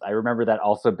audience. I remember that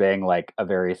also being like a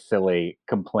very silly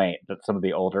complaint that some of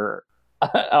the older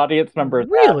audience members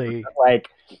had, Really? like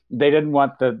they didn't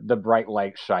want the bright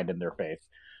light shined in their face.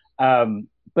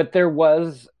 But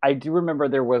I do remember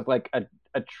there was like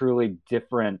a truly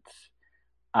different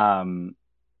um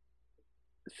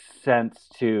sense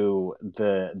to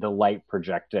the light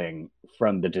projecting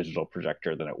from the digital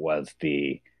projector than it was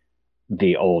the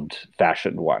old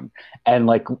fashioned one. And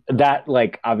like that,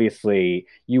 like obviously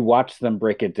you watch them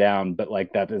break it down, but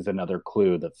like that is another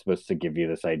clue that's supposed to give you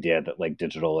this idea that like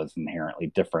digital is inherently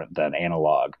different than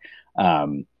analog.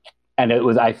 And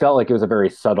I felt like it was a very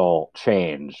subtle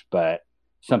change, but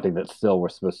something that still we're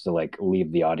supposed to like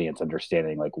leave the audience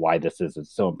understanding like why this is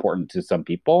so important to some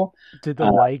people. Did the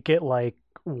light get like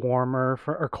warmer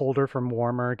or colder from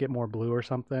warmer, get more blue or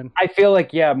something? I feel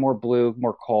like, yeah, more blue,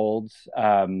 more cold,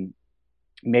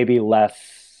 maybe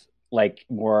less, like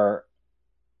more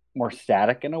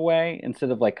static in a way instead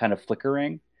of like kind of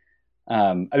flickering.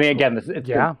 I mean, again, it's been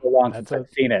so long since I've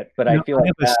seen it, but I feel like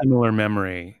I have a similar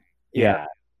memory. Yeah.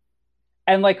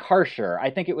 And like harsher.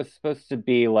 I think it was supposed to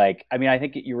be like, I mean, I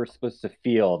think you were supposed to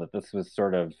feel that this was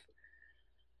sort of,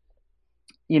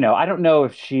 I don't know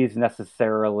if she's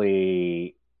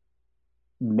necessarily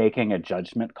making a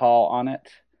judgment call on it.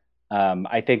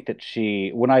 I think that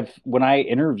when I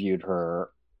interviewed her,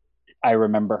 I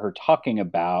remember her talking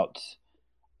about,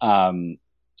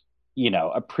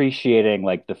 appreciating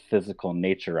like the physical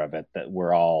nature of it, that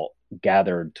we're all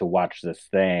gathered to watch this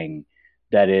thing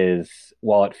that is,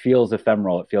 while it feels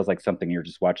ephemeral, it feels like something you're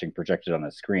just watching projected on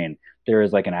a screen. There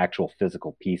is like an actual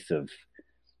physical piece of,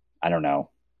 I don't know,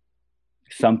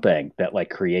 something that like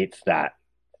creates that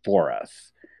for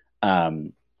us.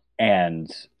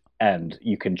 And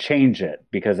you can change it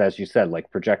because, as you said, like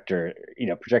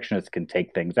projectionists can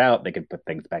take things out, they can put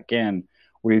things back in,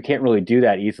 where you can't really do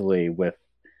that easily with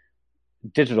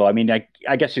digital. I mean,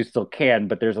 I guess you still can,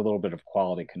 but there's a little bit of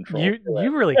quality control. You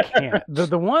really can't.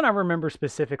 The one I remember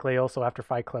specifically, also after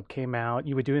Fight Club came out,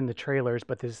 you would do it in the trailers,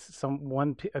 but there's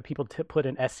people put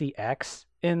an SEX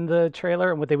in the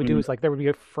trailer, and what they would do is like there would be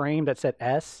a frame that said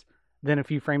S, then a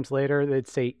few frames later they'd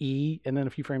say E, and then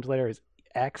a few frames later is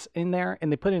X in there,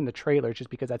 and they put it in the trailer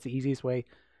just because that's the easiest way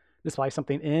to splice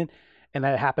something in. And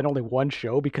that happened only one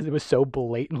show because it was so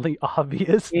blatantly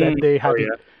obvious that they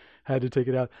had to take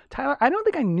it out. Tyler, I don't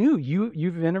think I knew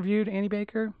you've interviewed Annie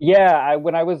Baker. Yeah,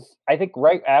 I think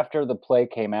right after the play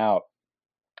came out,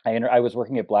 I was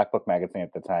working at Black Book Magazine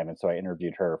at the time, and so I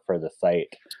interviewed her for the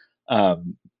site. So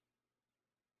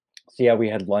yeah, we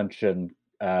had lunch in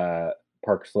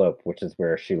Park Slope, which is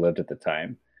where she lived at the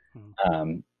time.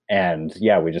 And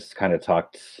yeah, we just kind of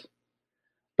talked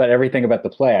about everything about the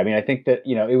play. I mean, I think that,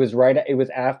 it was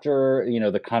after,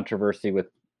 the controversy with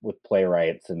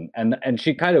playwrights, and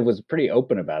she kind of was pretty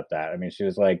open about that. I mean, she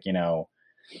was like,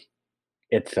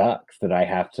 it sucks that I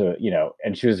have to,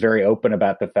 and she was very open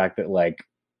about the fact that like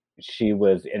she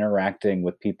was interacting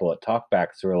with people at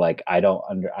talkbacks who were like, I don't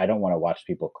want to watch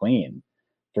people clean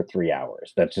for 3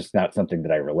 hours. That's just not something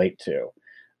that I relate to.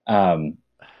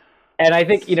 And I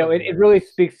think, it really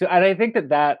speaks to, and I think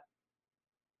that,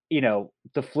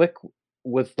 the Flick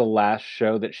was the last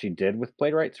show that she did with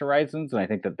Playwrights Horizons. And I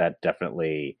think that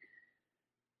definitely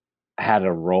had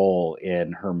a role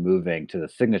in her moving to the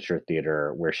Signature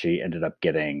Theater, where she ended up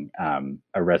getting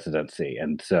a residency.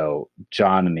 And so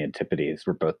John and the Antipodes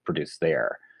were both produced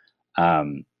there.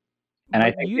 And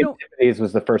I think the Antipodes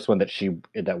was the first one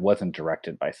that wasn't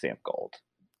directed by Sam Gold.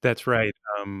 That's right.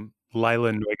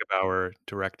 Lila Neugebauer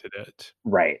directed it.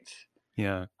 Right.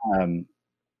 Yeah.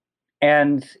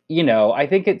 And I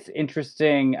think it's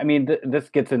interesting. I mean, this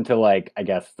gets into like, I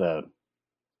guess the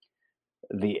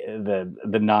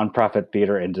nonprofit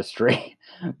theater industry,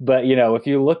 but if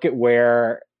you look at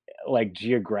where, like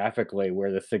geographically,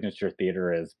 where the Signature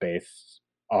Theater is based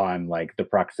on, like the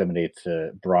proximity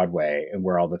to Broadway and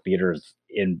where all the theaters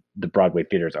in the Broadway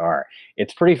theaters are,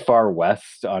 it's pretty far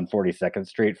west on 42nd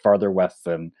Street, farther west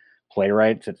than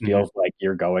Playwrights. It feels like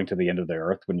you're going to the end of the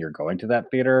earth when you're going to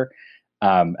that theater.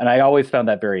 And I always found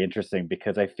that very interesting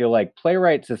because I feel like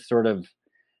Playwrights is sort of,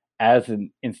 as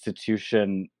an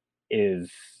institution,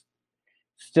 is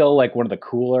still like one of the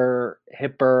cooler,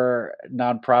 hipper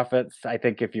nonprofits. I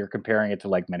think if you're comparing it to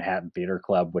like Manhattan Theater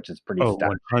Club, which is pretty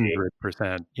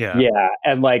 100%. Yeah. Yeah.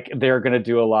 And like they're gonna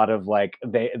do a lot of like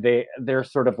they're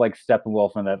sort of like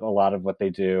Steppenwolf, and that a lot of what they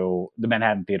do, the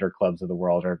Manhattan Theater Clubs of the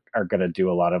world are gonna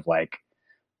do a lot of like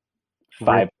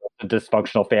five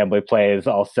dysfunctional family plays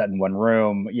all set in one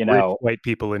room, you Rich know. white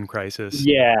people in crisis.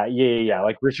 Yeah,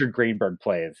 like Richard Greenberg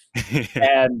plays.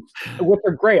 And which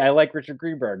are great. I like Richard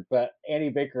Greenberg, but Annie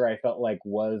Baker I felt like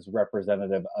was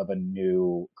representative of a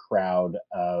new crowd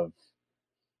of,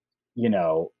 you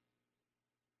know,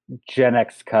 Gen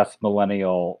X cusp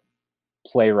millennial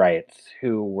playwrights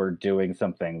who were doing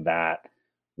something that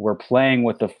were playing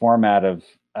with the format of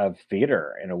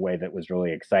theater in a way that was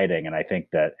really exciting. And I think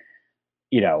that,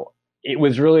 you know, it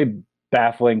was really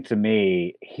baffling to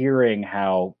me hearing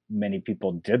how many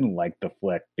people didn't like the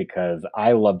flick because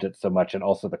I loved it so much, and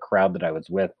also the crowd that I was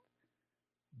with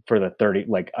for the 30,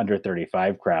 like under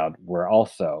 35 crowd, were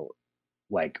also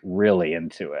like really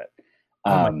into it.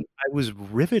 Oh my, Um, I was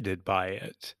riveted by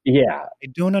it. yeah. I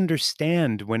don't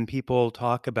understand when people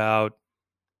talk about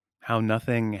how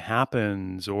nothing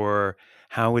happens or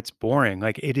how it's boring.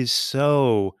 Like, it is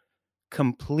so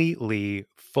completely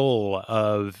full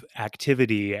of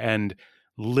activity and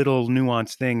little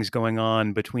nuanced things going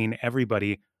on between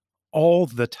everybody all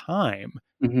the time.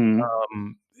 Hmm.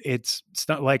 It's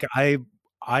not like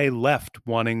I left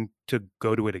wanting to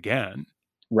go to it again.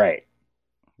 Right.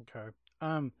 Okay.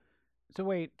 Um. So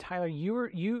wait, Tyler, you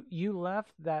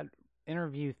left that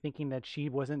interview thinking that she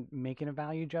wasn't making a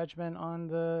value judgment on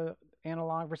the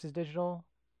analog versus digital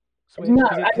switch? No,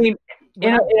 I Because mean,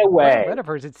 when in a what I've way, read of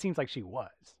hers, it seems like she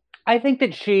was. I think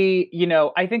that she, you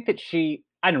know, I think that she,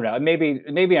 I don't know,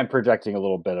 maybe I'm projecting a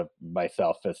little bit of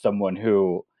myself as someone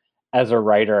who, as a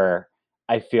writer,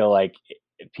 I feel like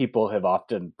people have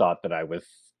often thought that I was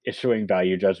issuing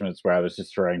value judgments where I was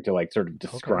just trying to like sort of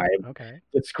Okay. Okay.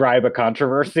 describe a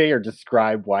controversy or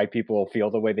describe why people feel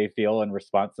the way they feel in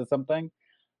response to something.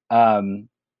 Um,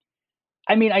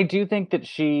 I mean, I do think that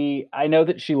I know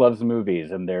that she loves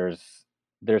movies, and there's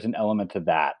an element to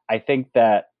that. I think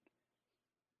that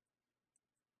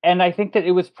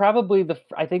it was probably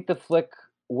I think the flick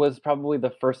was probably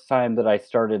the first time that I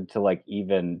started to like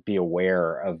even be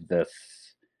aware of this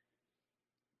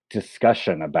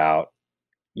discussion about,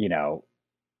 you know,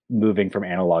 moving from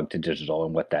analog to digital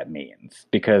and what that means.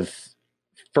 Because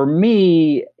for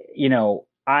me, you know,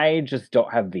 I just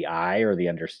don't have the eye or the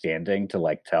understanding to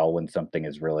like tell when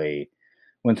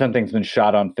when something's been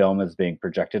shot on film is being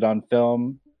projected on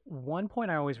film. One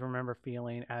point I always remember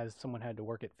feeling as someone had to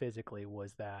work it physically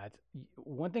was that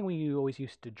one thing we always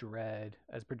used to dread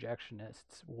as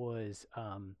projectionists was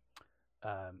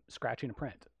scratching a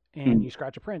print. And Mm, you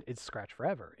scratch a print, it's scratched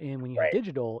forever. And when you had right.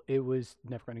 digital, it was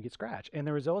never going to get scratched. And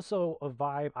there was also a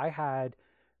vibe I had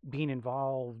being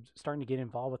involved, starting to get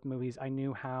involved with movies. I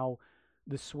knew how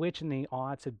the switch in the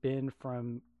aughts had been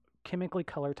from chemically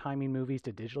color timing movies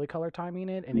to digitally color timing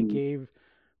it, and it Mm, gave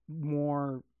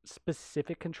more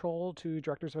specific control to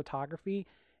directors of photography.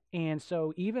 And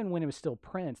so even when it was still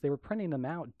prints, they were printing them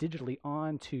out digitally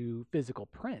onto physical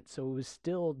print. So it was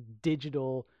still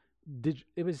digital.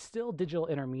 It was still digital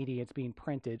intermediates being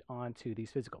printed onto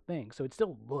these physical things. So it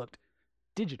still looked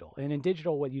digital. And in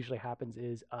digital, what usually happens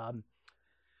is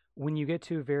when you get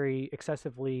to very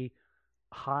excessively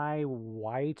high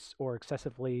whites or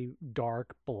excessively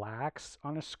dark blacks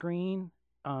on a screen,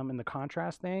 in the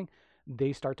contrast thing,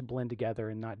 they start to blend together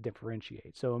and not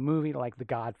differentiate. So a movie like The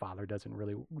Godfather doesn't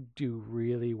really do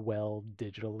really well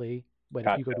digitally, but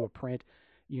if you go gotcha. to a print,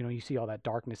 you see all that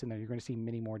darkness in there. You're going to see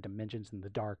many more dimensions in the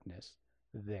darkness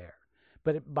there.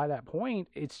 But by that point,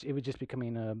 it was just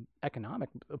becoming a economic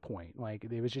point. Like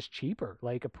it was just cheaper.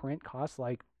 Like a print costs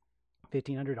like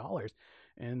 $1,500,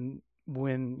 and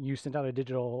when you sent out a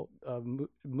digital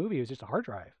movie, it was just a hard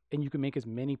drive, and you could make as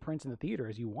many prints in the theater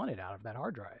as you wanted out of that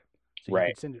hard drive, so you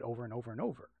Right. could send it over and over and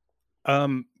over.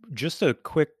 Just a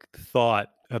quick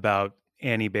thought about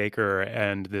Annie Baker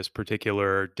and this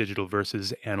particular digital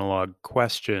versus analog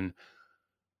question.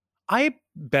 I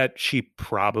bet she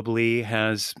probably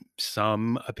has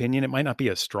some opinion. It might not be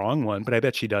a strong one, but I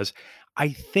bet she does. I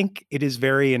think it is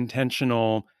very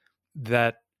intentional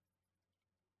that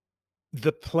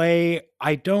the play,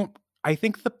 I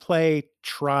think the play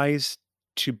tries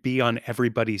to be on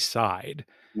everybody's side.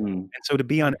 Mm, And so to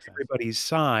be That on makes sense. everybody's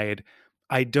side,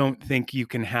 I don't think you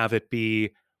can have it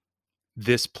be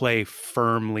this play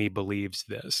firmly believes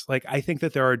this. Like, I think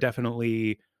that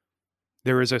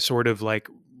there is a sort of like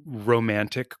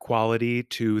romantic quality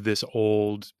to this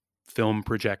old film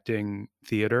projecting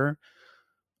theater.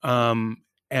 Um,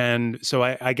 and so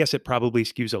I guess it probably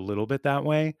skews a little bit that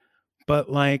way. But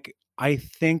like, I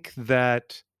think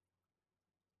that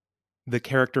the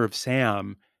character of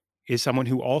Sam is someone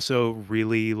who also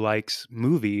really likes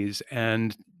movies,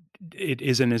 and it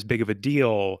isn't as big of a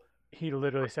deal. He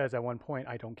literally says at one point,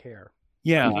 "I don't care."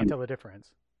 You Yeah, can't mhm. tell the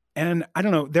difference. And I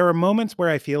don't know, there are moments where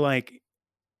I feel like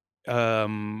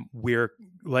we're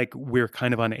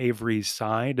kind of on Avery's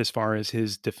side as far as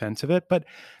his defense of it, but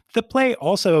the play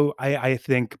also, I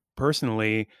think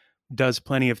personally, does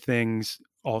plenty of things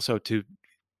also to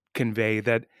convey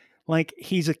that, like,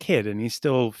 he's a kid and he's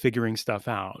still figuring stuff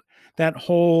out. That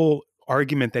whole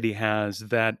argument that he has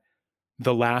that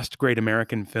the last great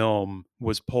American film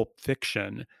was Pulp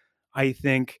Fiction, I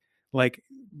think, like,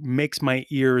 makes my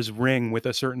ears ring with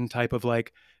a certain type of,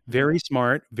 like, very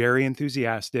smart, very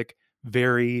enthusiastic,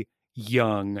 very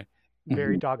young.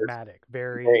 Very Mhm. dogmatic,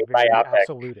 very, Very very myopic.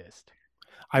 absolutist.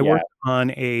 I Yeah. worked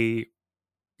on a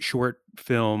short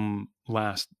film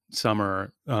last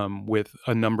summer with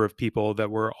a number of people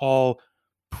that were all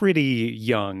pretty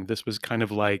young. This was kind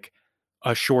of like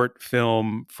a short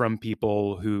film from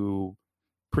people who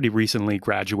pretty recently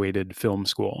graduated film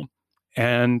school.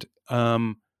 And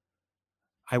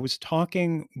I was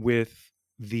talking with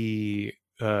the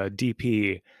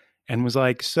DP and was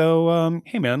like, so,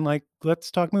 hey man, like,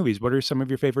 let's talk movies. What are some of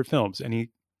your favorite films? And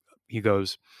he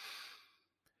goes,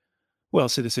 well,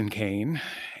 Citizen Kane.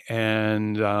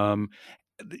 And,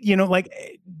 like,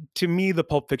 to me, the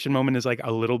Pulp Fiction moment is like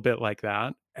a little bit like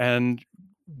that. And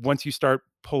once you start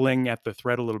pulling at the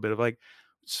thread a little bit of like,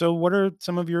 so what are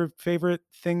some of your favorite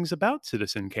things about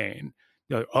Citizen Kane?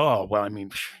 You're like, oh, well, I mean,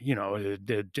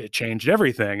 it changed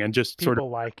everything, and just sort of, People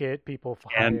like it. People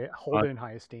and hold it in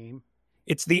high esteem.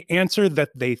 it's the answer that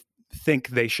they think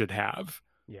they should have,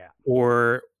 Yeah.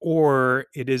 or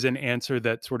it is an answer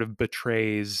that sort of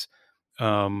betrays, I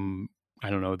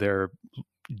don't know, their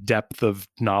depth of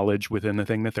knowledge within the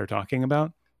thing that they're talking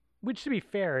about. Which, to be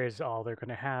fair, is all they're going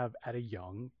to have at a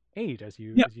young age, as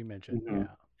Yeah. you mentioned. Mhm.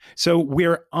 Yeah. So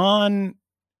we're on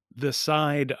the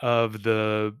side of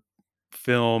the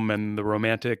film and the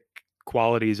romantic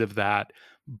qualities of that,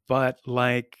 but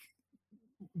like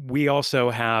we also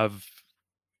have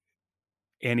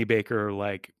Annie Baker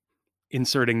like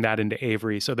inserting that into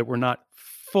Avery so that we're not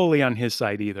fully on his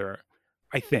side either,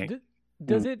 I think.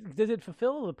 Does it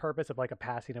fulfill the purpose of like a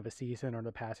passing of a season or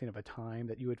the passing of a time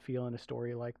that you would feel in a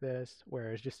story like this,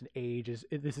 whereas just an age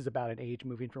this is about an age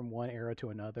moving from one era to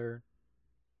another?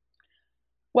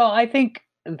 Well, I think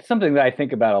something that I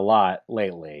think about a lot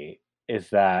lately is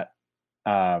that,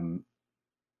 um,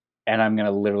 and I'm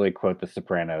gonna literally quote The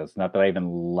Sopranos. Not that I even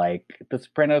like The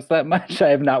Sopranos that much. I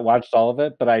have not watched all of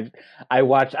it, but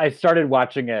I started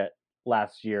watching it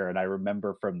last year, and I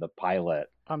remember from the pilot.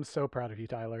 I'm so proud of you,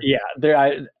 Tyler. Yeah,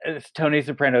 there. As Tony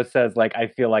Soprano says, like, I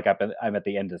feel like I'm at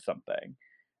the end of something,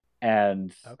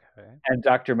 and Okay.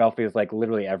 Dr. Melfi is like,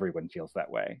 literally everyone feels that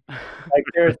way. Like,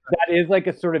 that is like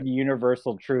a sort of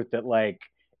universal truth that, like,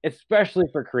 especially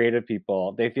for creative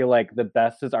people, they feel like the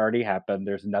best has already happened.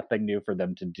 There's nothing new for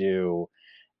them to do,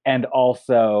 and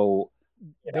also,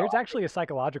 you know, There's actually a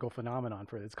psychological phenomenon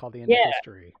for it. It's called the end of yeah,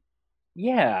 history.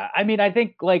 yeah. I mean, I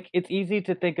think like it's easy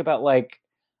to think about like,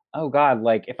 oh God,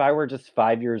 like if I were just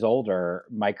 5 years older,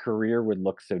 my career would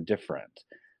look so different.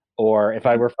 Or if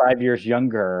I were 5 years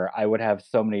younger, I would have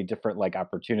so many different like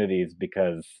opportunities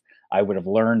because I would have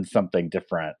learned something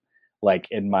different, like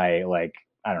in my like,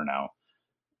 I don't know,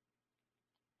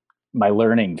 my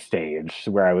learning stage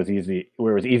where it was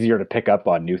easier to pick up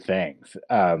on new things.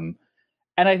 And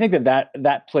I think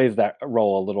that plays that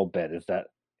role a little bit is that,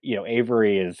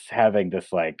 Avery is having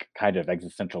this, like, kind of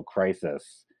existential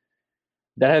crisis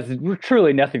that has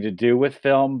truly nothing to do with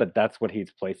film, but that's what he's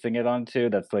placing it onto.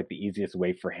 That's, like, the easiest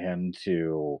way for him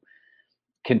to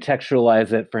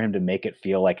contextualize it, for him to make it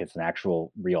feel like it's an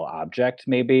actual real object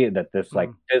maybe, that this, like,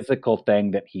 Mm. physical thing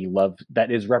that he loves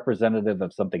that is representative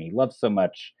of something he loves so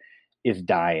much is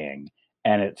dying,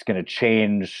 and it's gonna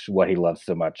change what he loves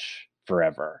so much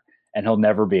forever, and he'll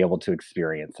never be able to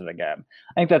experience it again.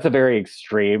 I think that's a very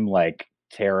extreme, like,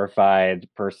 terrified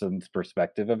person's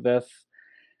perspective of this,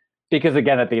 because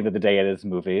again, at the end of the day, it is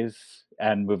movies,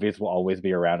 and movies will always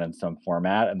be around in some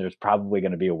format, and there's probably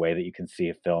gonna be a way that you can see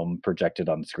a film projected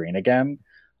on screen again,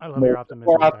 I love more your optimism,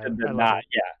 more Tyler. often I than love not, it.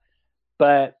 yeah.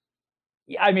 But,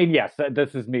 yeah, I mean, yes,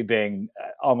 this is me being,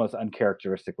 almost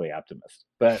uncharacteristically optimist,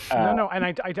 but, No, and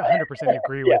I 100%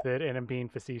 agree yeah, with it, and I'm being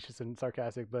facetious and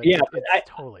sarcastic, but yeah, but it's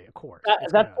totally, of course,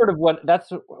 it's that's gonna. sort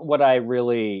of what I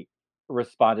really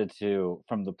responded to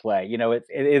from the play.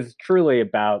 It is truly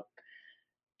about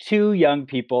 2 young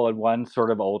people and 1 sort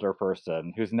of older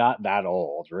person who's not that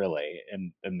old really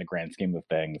in the grand scheme of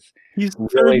things. He's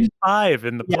Really. 35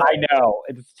 in the Yeah, play. I know,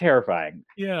 it's terrifying.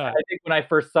 Yeah. I think when I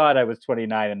first saw it, I was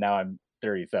 29 and now I'm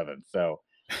 37, so,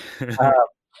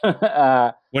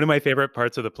 uh, One of my favorite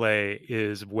parts of the play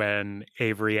is when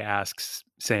Avery asks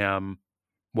Sam,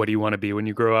 what do you want to be when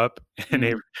you grow up? And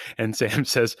Mm. and Sam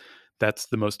says, that's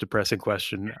the most depressing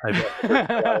question I've ever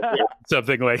heard. Yeah,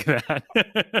 something like that.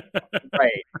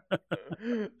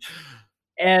 Right.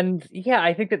 And yeah,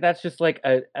 I think that that's just like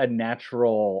a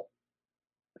natural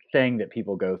thing that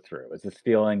people go through, is this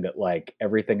feeling that like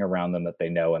everything around them that they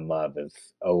know and love is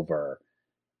over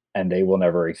and they will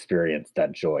never experience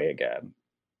that joy again.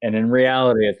 And in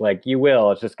reality, it's like you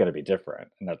will, it's just going to be different,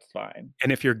 and that's fine.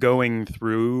 And if you're going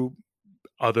through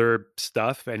other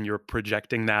stuff and you're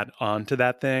projecting that onto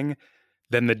that thing,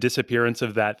 then the disappearance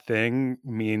of that thing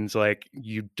means like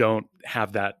you don't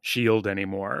have that shield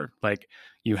anymore. Like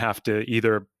you have to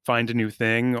either find a new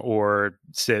thing or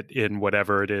sit in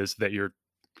whatever it is that you're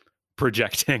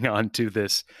projecting onto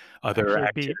this other Actually,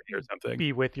 activity or something.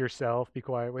 be with yourself. Be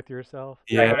quiet with yourself.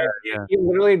 Yeah, Right. yeah.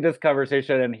 Literally, this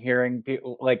conversation and hearing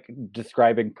people like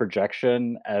describing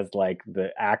projection as like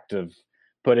the act of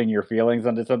putting your feelings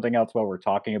onto something else while we're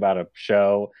talking about a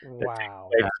show that takes Wow.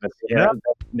 place in the Yeah. theater,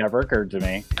 that never occurred to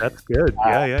me. That's good.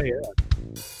 Yeah.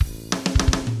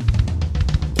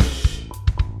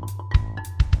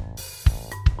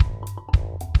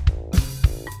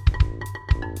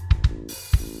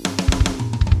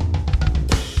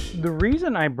 The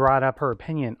reason I brought up her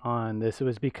opinion on this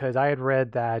was because I had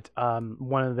read that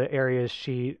one of the areas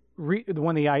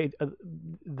one of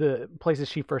the places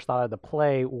she first thought of the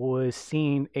play was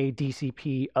seeing a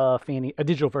DCP of a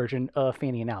digital version of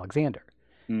Fanny and Alexander,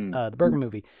 the Bergman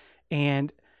movie,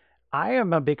 and I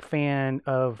am a big fan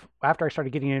of. After I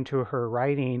started getting into her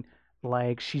writing,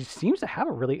 like she seems to have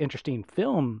a really interesting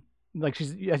film. Like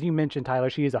she's, as you mentioned,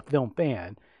 Tyler, she is a film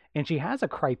fan, and she has a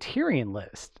criterion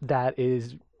list that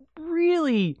is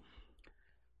really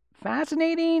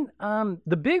fascinating.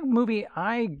 The big movie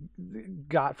I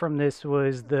got from this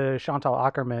was the Chantal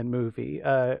Akerman movie,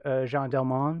 Jean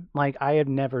Delmont. Like I had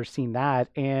never seen that,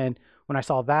 and when I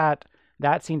saw that,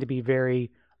 that seemed to be very.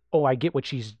 Oh, I get what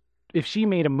she's. If she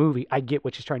made a movie, I get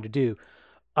what she's trying to do.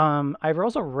 I've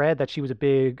also read that she was a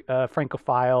big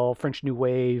Francophile, French New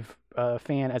Wave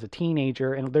fan as a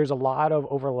teenager, and there's a lot of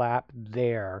overlap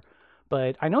there.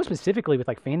 But I know specifically with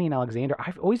like Fanny and Alexander,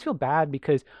 I always feel bad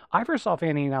because I first saw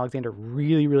Fanny and Alexander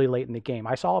really, really late in the game.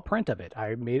 I saw a print of it.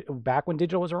 I made back when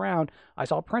digital was around. I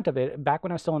saw a print of it back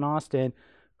when I was still in Austin.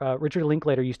 Richard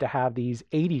Linklater used to have these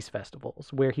 80s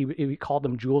festivals where he called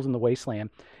them Jewels in the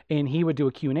Wasteland, and he would do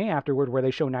a Q&A afterward where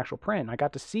they show an actual print. And I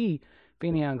got to see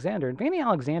Fanny Alexander, and Fanny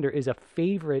Alexander is a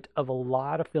favorite of a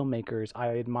lot of filmmakers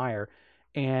I admire,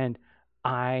 and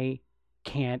I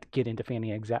can't get into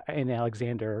Fanny and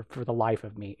Alexander for the life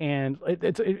of me. And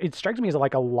it strikes me as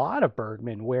like a lot of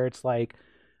Bergman, where it's like,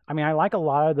 I mean, I like a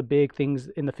lot of the big things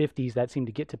in the 50s that seem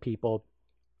to get to people,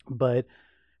 but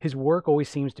his work always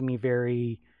seems to me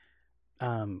very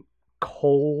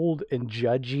cold and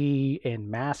judgy and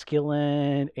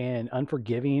masculine and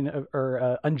unforgiving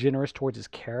or ungenerous towards his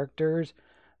characters.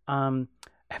 Have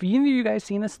either of you guys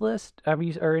seen this list? Have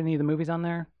you or any of the movies on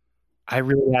there? I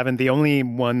really haven't. The only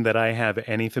one that I have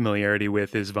any familiarity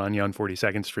with is Vanya on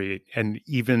 42nd Street, and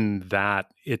even that,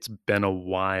 it's been a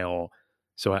while.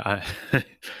 So I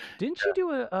Didn't she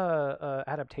do a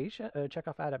adaptation, a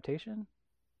Chekhov adaptation?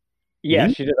 Yeah,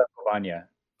 Me? she did that for Vanya.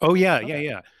 Oh yeah, Okay.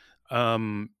 yeah.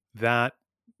 That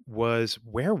was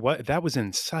what that was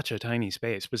in such a tiny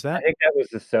space. Was I that? think that was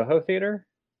the Soho Theater.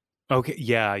 Okay,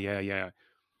 yeah.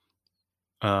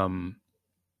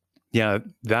 Yeah,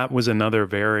 that was another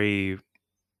very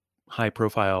high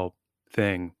profile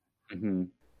thing. Mm-hmm.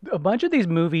 A bunch of these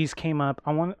movies came up.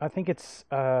 I think it's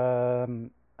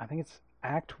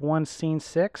Act 1, Scene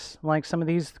 6. Like some of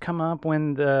these come up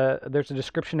when there's a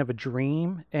description of a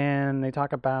dream, and they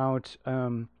talk about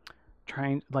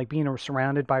trying, like being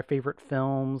surrounded by favorite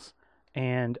films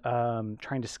and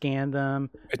trying to scan them.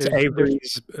 It's There's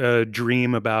Avery's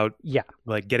dream about yeah,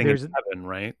 like getting there's into heaven,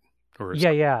 right? Or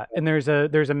yeah, and there's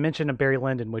a mention of Barry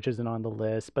Lyndon, which isn't on the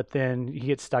list, but then he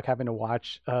gets stuck having to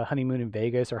watch Honeymoon in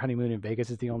Vegas, or Honeymoon in Vegas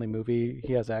is the only movie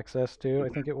he has access to. I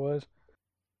think it was.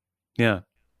 yeah.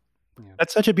 Yeah.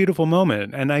 That's such a beautiful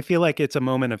moment, and I feel like it's a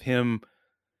moment of him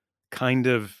kind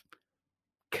of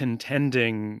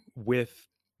contending with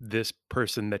this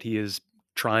person that he is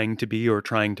trying to be or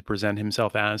trying to present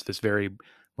himself as, this very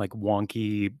like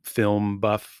wonky film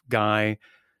buff guy.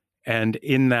 And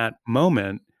in that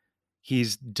moment,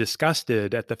 he's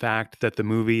disgusted at the fact that the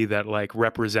movie that like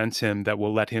represents him, that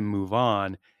will let him move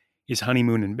on, is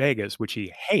Honeymoon in Vegas, which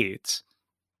he hates.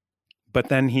 But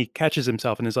then he catches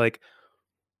himself and is like,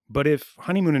 but if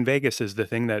Honeymoon in Vegas is the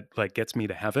thing that like gets me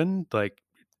to heaven, like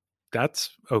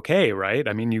that's okay, right?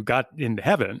 I mean, you got into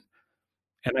heaven.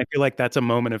 And I feel like that's a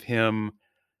moment of him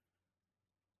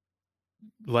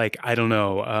like, I don't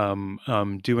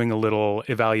know, doing a little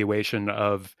evaluation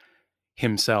of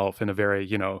himself in a very,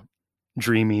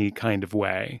 dreamy kind of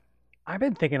way. I've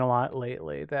been thinking a lot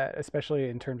lately that, especially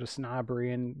in terms of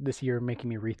snobbery, and this year making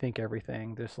me rethink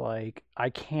everything. There's like, I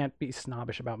can't be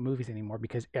snobbish about movies anymore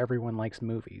because everyone likes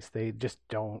movies. They just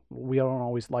don't, we don't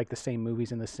always like the same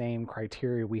movies, and the same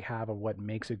criteria we have of what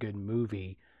makes a good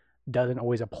movie doesn't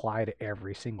always apply to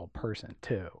every single person,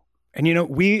 too. And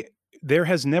there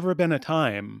has never been a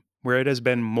time where it has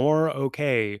been more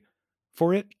okay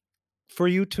for it for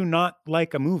you to not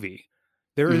like a movie.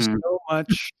 There is Mhm. so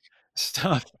much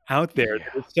stuff out there Yeah.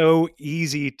 that is so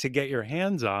easy to get your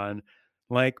hands on.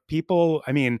 Like, people,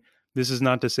 I mean, this is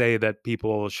not to say that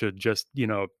people should just,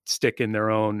 stick in their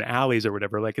own alleys or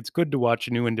whatever. Like, it's good to watch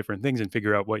new and different things and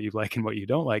figure out what you like and what you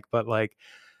don't like. But like,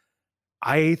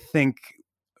 I think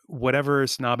whatever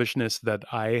snobbishness that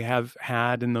I have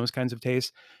had in those kinds of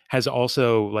tastes has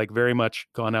also, like, very much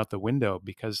gone out the window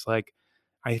because, like,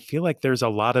 I feel like there's a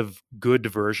lot of good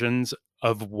versions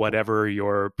of whatever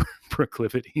your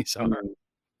proclivities are. Mhm.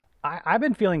 I've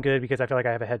been feeling good because I feel like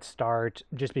I have a head start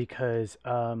just because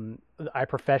I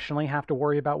professionally have to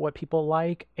worry about what people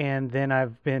like. And then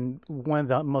I've been one of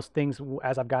the most things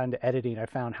as I've gotten to editing, I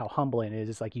found how humbling it is.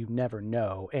 It's like you never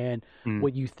know. And Mm,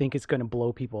 what you think is going to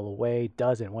blow people away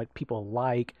doesn't. What people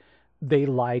like, they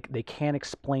can't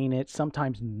explain it.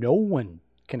 Sometimes no one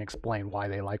can explain why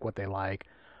they like what they like,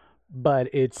 but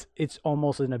it's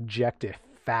almost an objective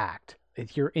fact.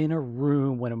 If you're in a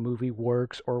room when a movie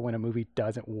works or when a movie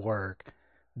doesn't work,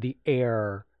 the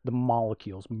air, the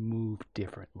molecules move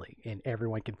differently and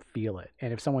everyone can feel it.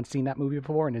 And if someone's seen that movie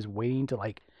before and is waiting to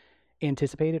like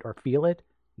anticipate it or feel it,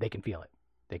 they can feel it.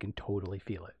 They can totally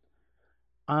feel it.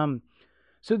 Um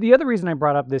so the other reason I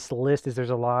brought up this list is there's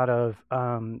a lot of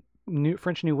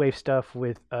French New Wave stuff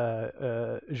with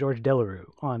Georges Delerue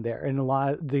on there, and a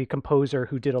lot of the composer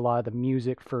who did a lot of the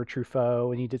music for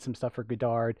Truffaut, and he did some stuff for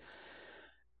Godard.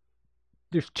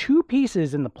 There's two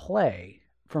pieces in the play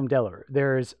from Delarue.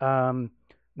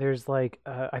 There's like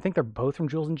I think they're both from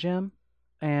Jules and Jim,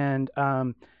 and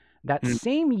that mm,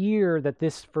 same year that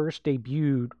this first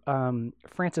debuted,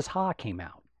 Frances Ha came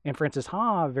out, and Frances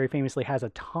Ha very famously has a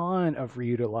ton of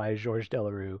reutilized Georges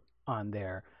Delarue on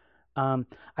there.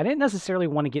 I didn't necessarily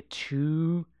want to get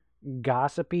too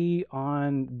gossipy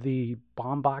on the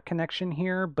Baumbach connection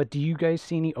here, but do you guys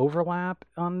see any overlap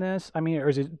on this? I mean, or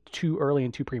is it too early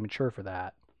and too premature for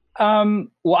that?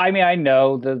 Well, I mean, I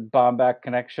know the Bomback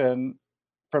connection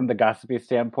from the gossipy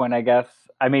standpoint, I guess.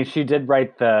 I mean, she did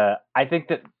write I think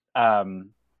that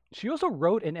um, She also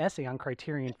wrote an essay on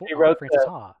Criterion she on wrote Francis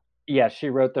Ha. yeah, she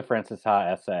wrote the Frances Ha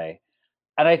essay.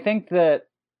 And I think that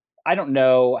I don't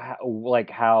know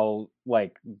how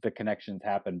like the connections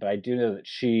happened, but I do know that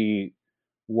she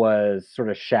was sort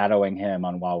of shadowing him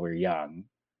on While We're Young,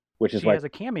 which is She like has a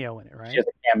cameo in it, she has right?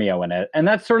 a cameo in it. And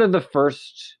that's sort of the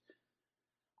first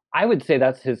I would say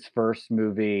that's his first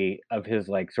movie of his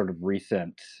like sort of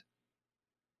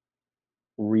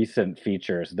recent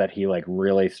features that he like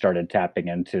really started tapping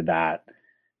into that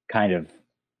kind of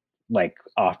like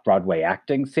off-Broadway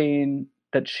acting scene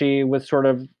that she was sort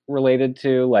of related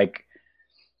to, like,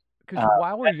 Because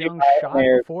While We're Matthew Young shot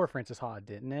McConaughey. before Francis Ha,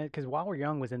 didn't it? Because While We're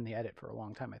Young was in the edit for a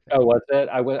long time, I Oh, think. was it?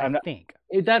 I I'm not think.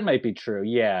 that might be true,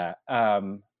 yeah,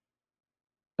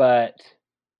 but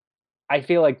I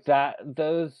feel like that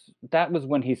was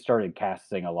when he started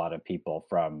casting a lot of people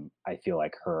from, I feel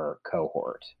like, her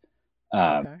cohort,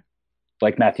 um, Okay.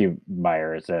 like Matthew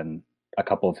Myers in a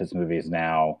couple of his movies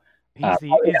now. He's the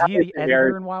Probably is he the obviously very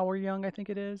editor in While We're Young? I think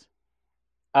it is.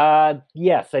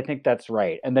 yes, I think that's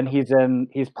right, and then Okay.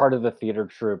 he's part of the theater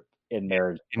troupe in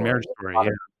Marriage in Story Marriage with Story, yeah.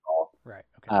 Robin Duvall, Right.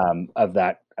 Okay. of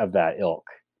that ilk.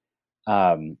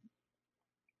 Um,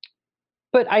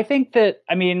 but I think that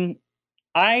I mean,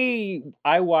 I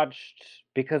watched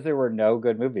because there were no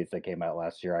good movies that came out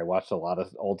last year. I watched a lot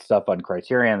of old stuff on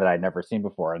Criterion that I'd never seen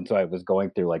before, and so I was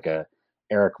going through like a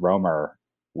Eric Romer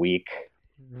week.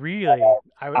 Really,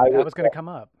 I that was was going to come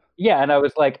up. yeah, and I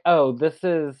was like, oh, this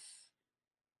is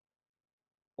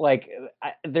like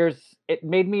there's it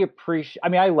made me appreciate. I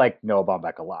mean, I like Noah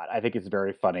Baumbach a lot. I think he's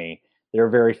very funny. There are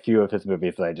very few of his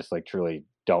movies that I just like truly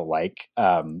don't like.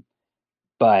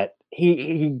 But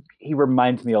he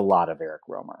reminds me a lot of Eric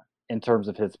Romer in terms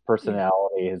of his Yeah.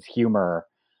 personality, his humor,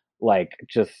 like,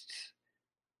 just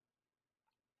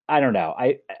I don't know,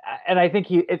 and I think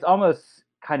he it's almost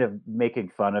kind of making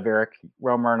fun of Eric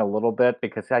Romer in a little bit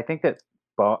because I think that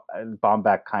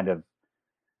Baumbach kind of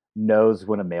knows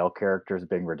when a male character is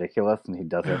being ridiculous, and he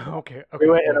doesn't Okay.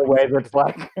 do Okay. it in Yeah, a I can way see. I can that's see.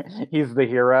 like he's the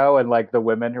hero, and, like, the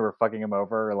women who are fucking him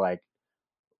over are, like,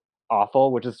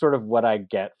 awful, which is sort of what I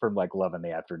get from like Love in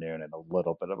the Afternoon in a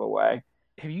little bit of a way.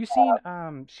 Have you seen?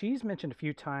 She's mentioned a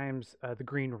few times the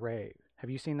Green Ray. Have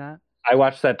you seen that? I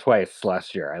watched that twice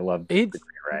last year. I loved The It's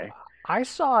Green Ray. I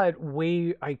saw it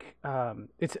way like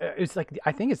it's like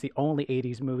I think it's the only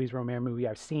 80s movies Romero movie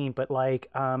I've seen, but like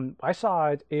I saw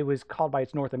it, it was called by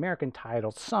its North American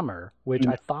title Summer, which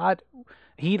I thought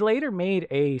he later made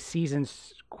a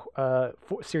series of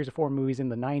 4 movies in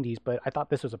the 90s, but I thought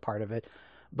this was a part of it.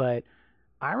 But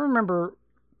I remember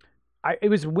it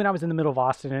was when I was in the middle of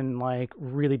Austin and like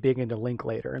really big into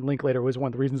Linklater, and Linklater was one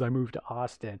of the reasons I moved to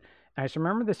Austin. And I just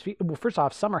remember this. Well, first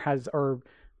off, Summer has, or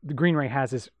the Green Ray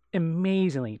has this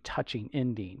amazingly touching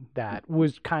ending that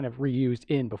was kind of reused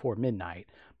in Before Midnight,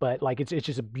 but like it's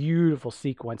just a beautiful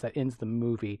sequence that ends the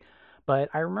movie. But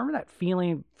I remember that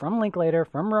feeling from Linklater,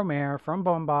 from Romero, from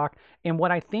Baumbach, and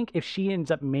what I think if she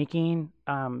ends up making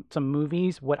some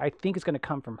movies, what I think is going to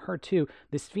come from her too,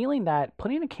 this feeling that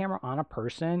putting a camera on a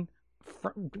person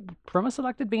from a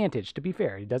selected vantage, to be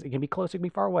fair, it can be close, it can be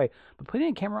far away, but putting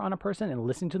a camera on a person and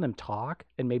listening to them talk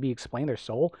and maybe explain their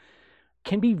soul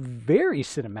can be very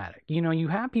cinematic. You know, you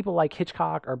have people like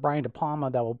Hitchcock or Brian De Palma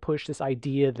that will push this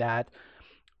idea that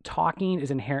talking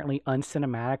is inherently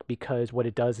uncinematic because what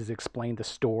it does is explain the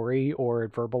story or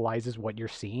it verbalizes what you're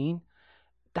seeing.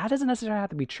 That doesn't necessarily have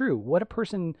to be true. What a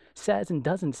person says and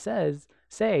doesn't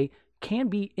say can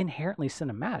be inherently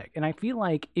cinematic. And I feel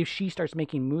like if she starts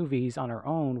making movies on her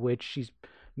own, which she's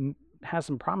has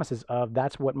some promises of,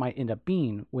 that's what might end up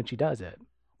being when she does it.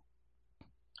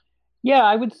 Yeah,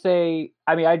 I would say.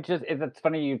 I mean, it's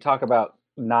funny you talk about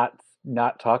not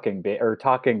talking or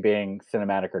talking being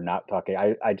cinematic or not talking.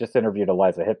 I just interviewed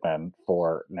Eliza Hittman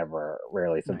for Never,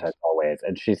 Rarely, Sometimes, Nice. Always,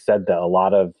 and she said that a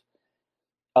lot of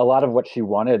what she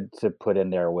wanted to put in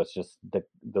there was just the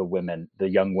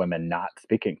young women not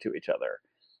speaking to each other,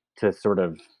 to sort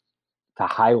of to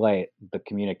highlight the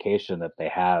communication that they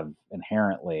have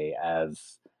inherently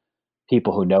as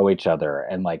people who know each other,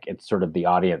 and like it's sort of the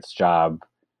audience job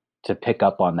to pick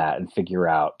up on that and figure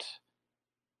out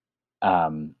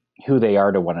who they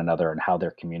are to one another and how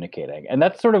they're communicating. And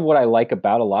that's sort of what I like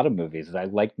about a lot of movies. Is I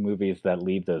like movies that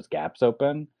leave those gaps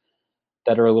open,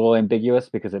 that are a little ambiguous,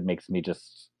 because it makes me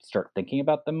just start thinking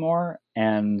about them more.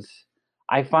 And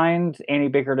I find Annie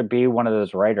Baker to be one of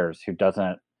those writers who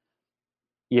doesn't,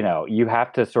 you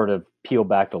have to sort of peel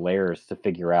back the layers to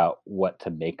figure out what to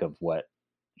make of what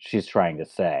she's trying to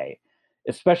say,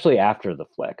 especially after the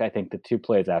flick. I think the 2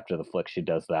 plays after the flick, she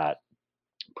does that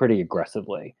pretty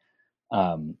aggressively.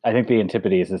 I think the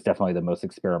Antipodes is definitely the most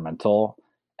experimental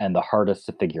and the hardest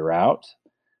to figure out.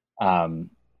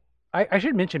 I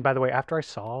should mention, by the way, after I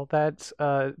saw that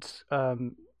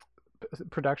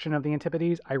production of the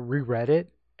Antipodes, I reread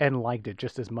it and liked it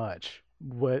just as much.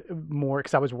 What more?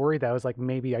 Because I was worried that I was like,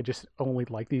 maybe I just only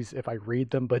like these if I read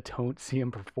them, but don't see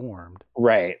them performed.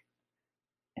 Right.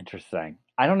 Interesting.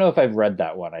 I don't know if I've read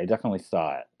that one. I definitely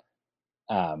saw it.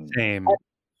 Same.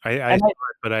 I saw it,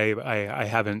 but I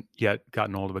haven't yet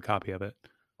gotten hold of a copy of it.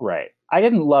 Right. I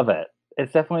didn't love it.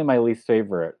 It's definitely my least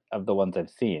favorite of the ones I've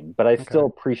seen, but I still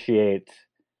appreciate,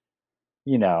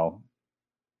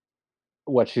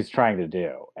 what she's trying to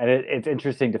do. And it's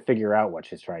interesting to figure out what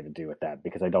she's trying to do with that,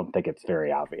 because I don't think it's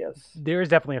very obvious. There is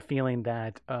definitely a feeling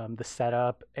that the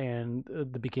setup and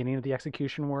the beginning of the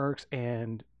execution works,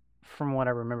 and from what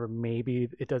I remember, maybe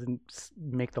it doesn't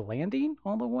make the landing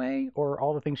all the way, or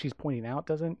all the things she's pointing out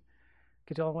doesn't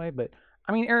get you all the way. But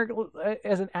I mean, Eric,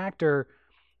 as an actor,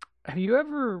 have you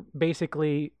ever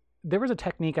basically, there was a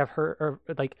technique I've heard, or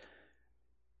like,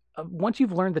 once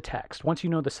you've learned the text, once you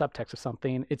know the subtext of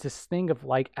something, it's this thing of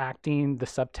like acting the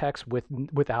subtext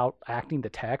without acting the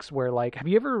text. Where like, have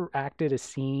you ever acted a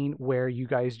scene where you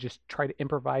guys just try to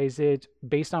improvise it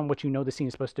based on what you know the scene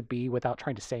is supposed to be without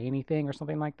trying to say anything or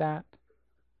something like that?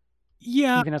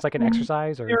 Yeah, even as like an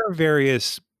exercise, or there are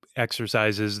various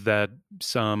exercises that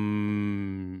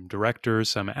some directors,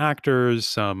 some actors,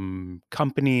 some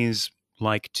companies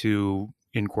like to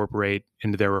incorporate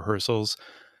into their rehearsals.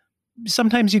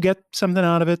 Sometimes you get something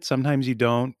out of it, sometimes you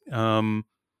don't.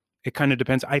 It kind of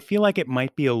depends. I feel like it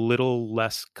might be a little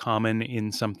less common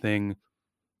in something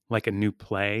like a new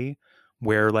play,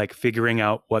 where like figuring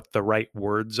out what the right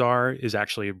words are is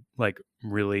actually like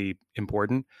really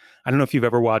important. I don't know if you've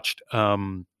ever watched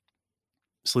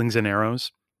Slings and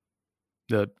Arrows,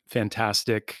 the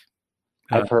fantastic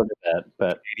I've heard of that,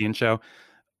 but Canadian show.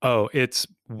 Oh, it's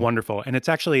wonderful. And it's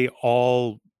actually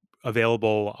all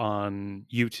available on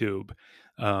YouTube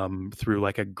through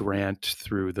like a grant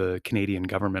through the Canadian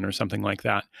government or something like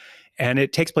that. And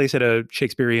it takes place at a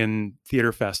Shakespearean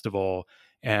theater festival.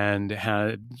 and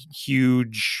had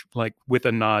huge, like with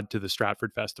a nod to the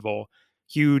Stratford Festival,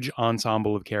 huge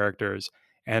ensemble of characters.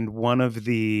 And one of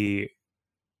the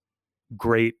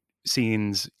great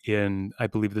scenes in, I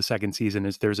believe, the second season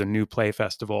is there's a new play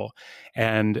festival,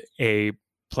 and a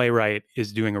playwright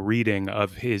is doing a reading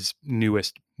of his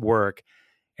newest work,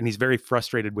 and he's very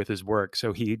frustrated with his work.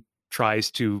 So he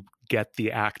tries to get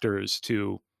the actors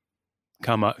to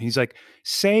come up. He's like,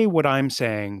 say what I'm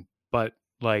saying, but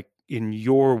like in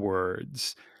your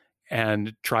words,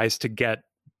 and tries to get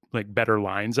like better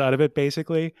lines out of it,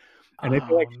 basically. And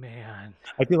man,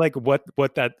 I feel like what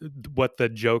the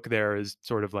joke there is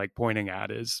sort of like pointing at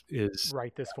is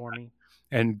write this for me.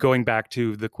 And going back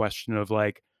to the question of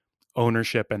like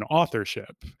ownership and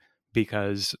authorship,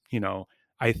 because, you know,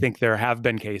 I think there have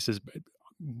been cases,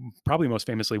 probably most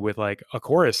famously with like A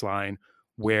Chorus Line,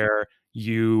 where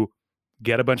you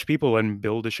get a bunch of people and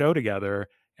build a show together,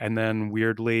 and then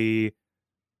weirdly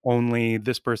only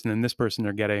this person and this person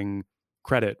are getting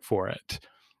credit for it.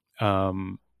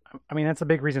 I mean, that's a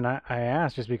big reason I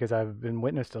asked, just because I've been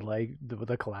witness to like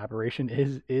the collaboration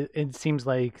is it seems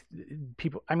like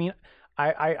people, I mean,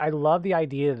 I love the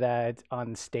idea that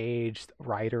on stage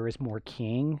writer is more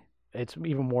king. It's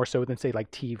even more so than say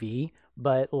like TV,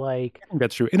 but like I think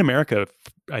that's true. In America,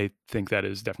 I think that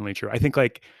is definitely true. I think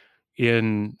like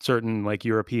in certain like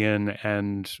European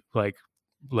and like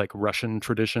Russian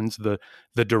traditions, the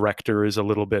director is a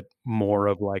little bit more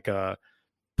of like a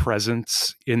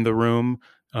presence in the room.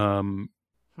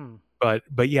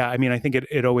 But yeah, I mean, I think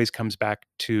it always comes back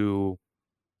to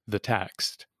the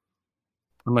text,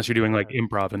 unless you're doing like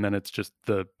improv and then it's just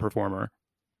the performer.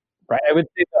 Right. I would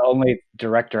say the only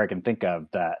director I can think of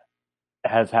that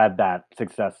has had that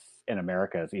success in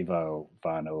America is Ivo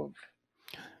Ivanov,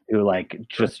 who like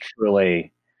just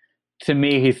truly, to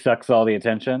me, he sucks all the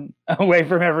attention away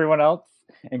from everyone else,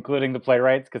 including the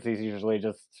playwrights, because he's usually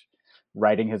just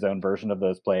writing his own version of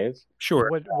those plays. Sure.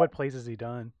 What plays has he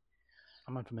done?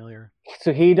 I'm unfamiliar.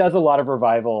 So he does a lot of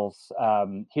revivals.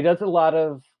 He does a lot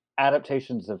of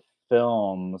adaptations of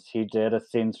films. He did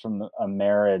Scenes from a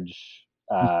Marriage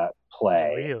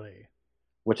play. Really?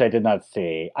 Which I did not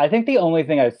see. I think the only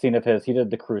thing I've seen of his, he did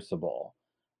The Crucible.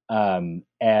 And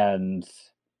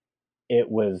it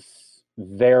was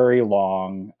very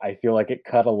long. I feel like it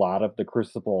cut a lot of The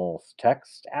Crucible's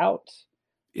text out.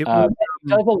 It does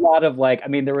a lot of like, I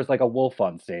mean, there was like a wolf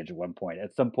on stage at one point.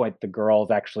 At some point, the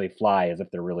girls actually fly as if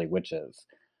they're really witches.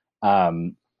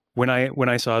 When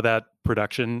I saw that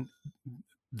production,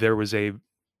 there was a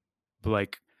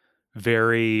like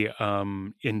very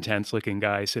intense looking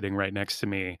guy sitting right next to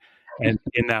me, and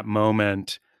in that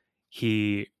moment,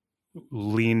 he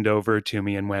leaned over to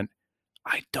me and went,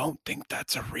 "I don't think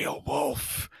that's a real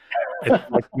wolf." And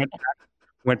like,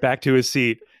 went back to his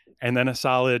seat, and then a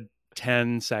solid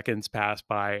 10 seconds passed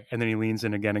by, and then he leans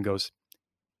in again and goes,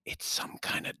 "It's some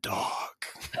kind of dog."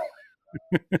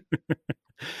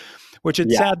 Which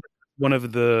it's sad. One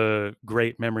of the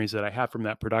great memories that I have from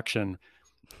that production.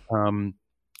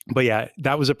 But yeah,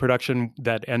 that was a production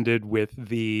that ended with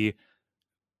the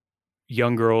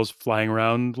young girls flying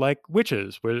around like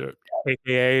witches,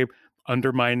 aka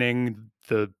undermining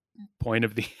the point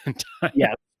of the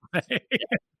entire play.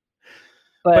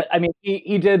 But I mean,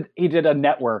 he did a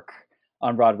Network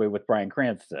on Broadway with Bryan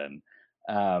Cranston,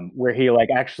 where he like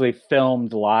actually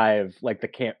filmed live, like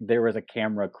there was a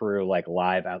camera crew like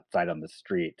live outside on the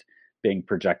street being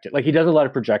projected. Like he does a lot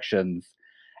of projections,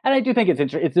 and I do think it's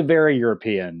interesting. It's a very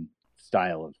European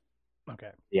style of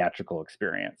theatrical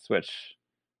experience, which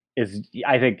is,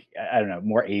 I think, I don't know,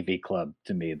 more AV Club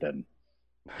to me than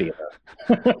theater.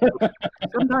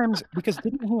 Sometimes, because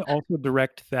didn't he also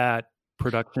direct that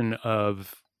production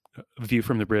of View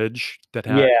from the Bridge that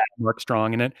had Mark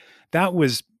Strong in it? That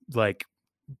was like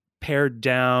pared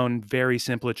down, very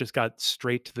simple. It just got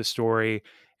straight to the story,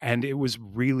 and it was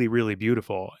really, really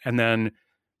beautiful. And then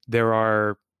there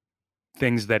are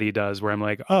things that he does where I'm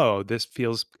like, oh, this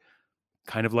feels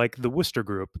kind of like the Wooster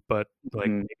Group, but like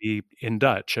maybe in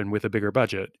Dutch and with a bigger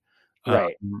budget.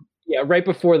 Right. Yeah, right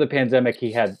before the pandemic,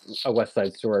 he had a West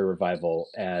Side Story revival,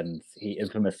 and he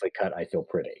infamously cut "I Feel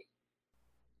Pretty"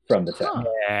 from the text.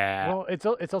 Yeah. Well, it's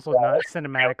also not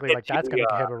cinematically like that's going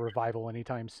to have a revival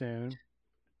anytime soon.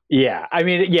 Yeah, I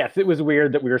mean, yes, it was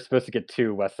weird that we were supposed to get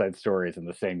 2 West Side Stories in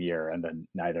the same year, and then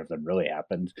neither of them really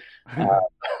happened.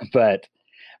 But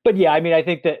yeah, I mean, I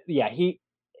think that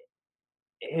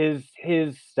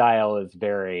his style is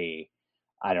very,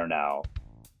 I don't know,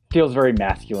 feels very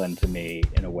masculine to me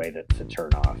in a way that's a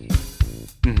turn off.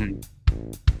 Mm-hmm.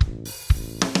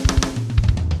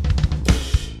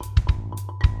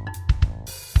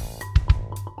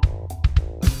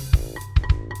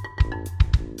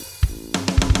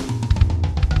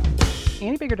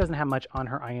 Annie Baker doesn't have much on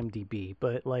her IMDb,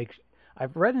 but like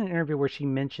I've read an interview where she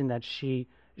mentioned that she's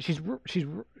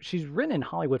written in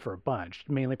Hollywood for a bunch,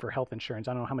 mainly for health insurance.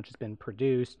 I don't know how much has been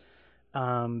produced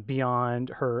beyond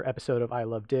her episode of I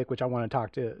Love Dick, which I want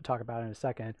to talk about in a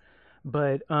second.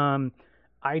 But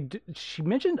she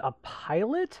mentioned a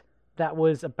pilot that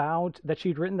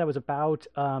she'd written that was about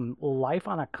life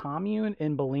on a commune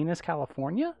in Bolinas,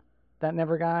 California, that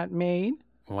never got made.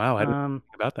 Wow, I didn't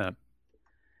think about that.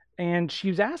 And she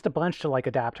was asked a bunch to like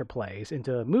adapt her plays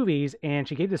into movies, and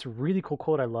she gave this really cool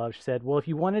quote I love. She said, "Well, if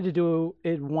you wanted to do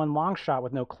it one long shot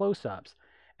with no close-ups,"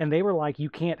 and they were like, "You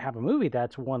can't have a movie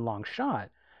that's one long shot."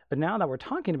 But now that we're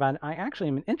talking about it, I actually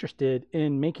am interested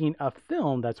in making a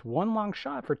film that's one long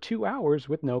shot for 2 hours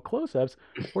with no close-ups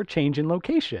or change in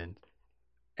location.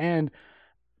 And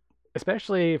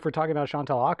especially if we're talking about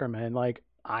Chantal Akerman, like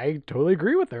I totally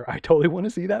agree with her. I totally want to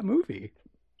see that movie.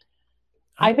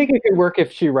 I think it could work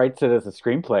if she writes it as a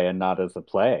screenplay and not as a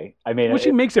play. I mean, well,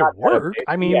 she makes it work.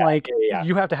 I mean, yeah.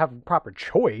 You have to have proper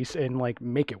choice and like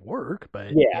make it work.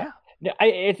 But yeah.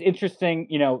 It's interesting.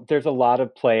 You know, there's a lot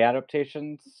of play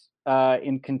adaptations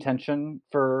in contention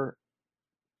for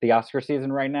the Oscar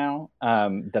season right now.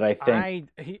 That I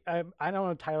think I don't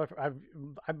know, Tyler.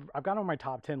 I've got on my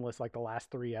top 10 list like the last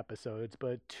 3 episodes,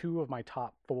 but 2 of my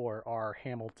top 4 are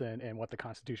Hamilton and What the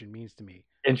Constitution Means to Me.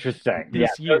 Interesting.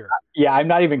 This year. Yeah, I'm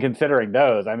not even considering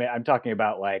those. I mean, I'm talking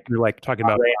about like you're like talking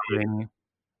about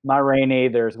Ma Rainey.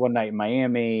 There's One Night in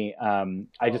Miami.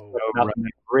 I just put Malcolm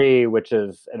and Marie, which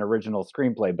is an original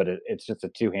screenplay, but it's just a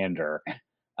two-hander.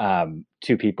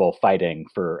 2 people fighting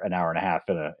for an hour and a half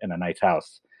in a nice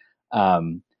house.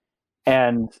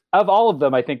 And of all of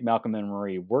them, I think Malcolm and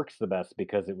Marie works the best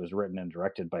because it was written and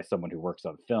directed by someone who works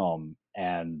on film.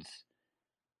 And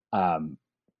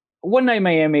One Night in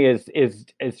Miami is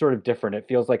sort of different. It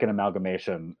feels like an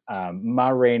amalgamation. Ma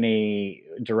Rainey,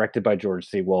 directed by George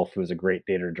C. Wolfe, who's a great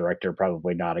theater director,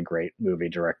 probably not a great movie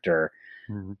director.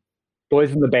 Mm-hmm.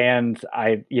 Boys in the Band,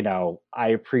 I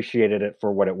appreciated it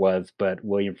for what it was, but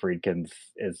William Friedkin's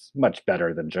is much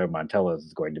better than Joe Mantello's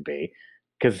is going to be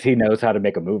because he knows how to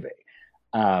make a movie.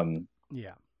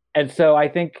 Yeah. And so I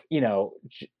think,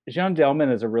 Jeanne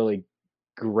Dielman is a really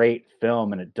great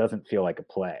film, and it doesn't feel like a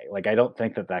play. Like, I don't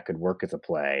think that could work as a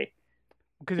play.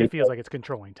 Because it feels like it's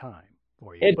controlling time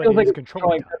for you. It feels like it's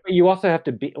controlling time. But you also have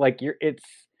to be, like,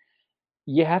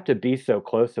 you have to be so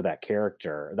close to that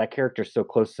character. That character's so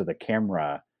close to the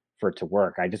camera for it to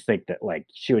work. I just think that, like,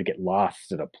 she would get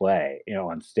lost in a play,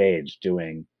 on stage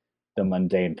doing the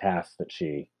mundane tasks that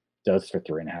she does for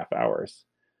 3.5 hours.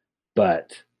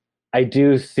 But I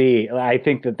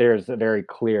think that there's a very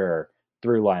clear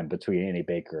through line between Annie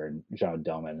Baker and Jeanne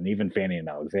Dielman, and even Fanny and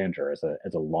Alexander as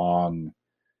a long.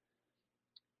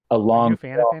 Are you a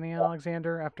fan of Fanny and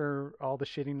Alexander after all the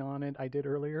shitting on it I did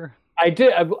earlier? I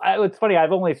did. It's funny.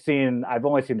 I've only seen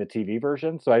the TV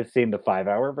version, so I've seen the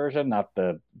 5-hour version, not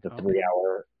the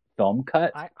 3-hour film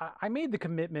cut. I made the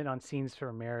commitment on Scenes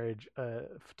from Marriage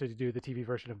to do the TV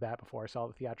version of that before I saw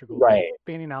the theatrical. Right.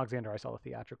 Fanny and Alexander, I saw the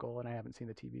theatrical, and I haven't seen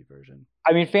the TV version.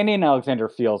 I mean, Fanny and Alexander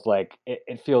feels like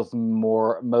it feels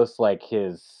most like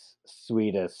his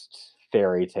sweetest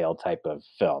fairy tale type of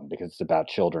film because it's about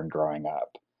children growing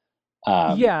up.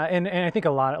 Yeah, and I think a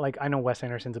lot, like, I know Wes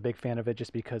Anderson's a big fan of it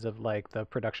just because of like the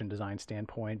production design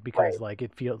standpoint, because like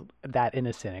it feels that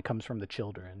innocent. It comes from the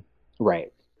children.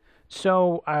 Right.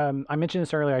 So I mentioned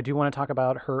this earlier. I do want to talk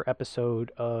about her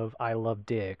episode of I Love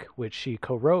Dick, which she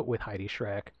co-wrote with Heidi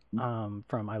Schreck from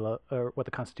What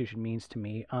the Constitution Means to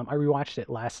Me. I rewatched it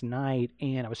last night,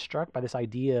 and I was struck by this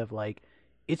idea of like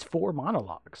it's 4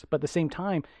 monologues, but at the same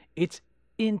time, it's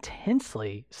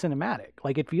intensely cinematic.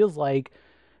 Like it feels like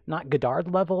not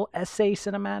Godard level essay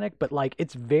cinematic, but like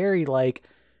it's very like,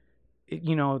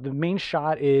 the main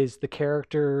shot is the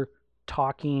character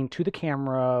talking to the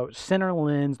camera, center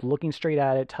lens, looking straight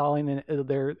at it, telling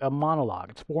they're a monologue.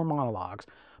 It's 4 monologues,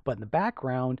 but in the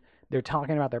background they're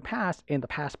talking about their past, and the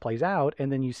past plays out,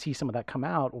 and then you see some of that come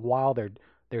out while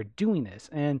they're doing this.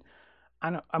 And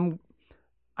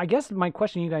I guess my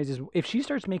question to you guys is, if she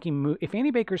starts if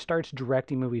Annie Baker starts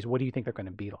directing movies, what do you think they're going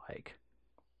to be like?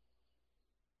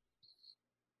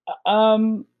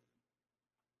 The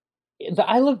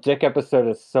I Love Dick episode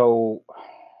is so.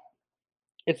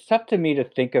 It's tough to me to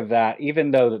think of that,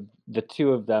 even though the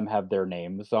 2 of them have their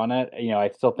names on it. I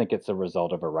still think it's a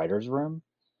result of a writer's room.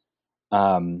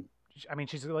 I mean,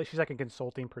 she's like a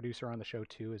consulting producer on the show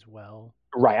too, as well.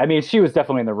 Right. I mean, she was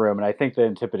definitely in the room, and I think the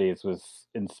Antipodes was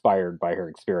inspired by her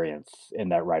experience in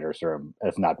that writer's room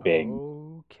as not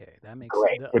being okay. That makes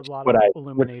great. a lot of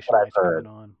illumination going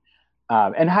on.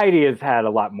 And Heidi has had a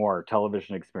lot more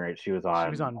television experience. She was She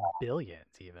was on, on Billions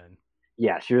even.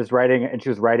 yeah, she was writing, and she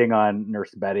was writing on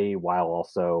Nurse Betty while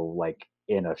also like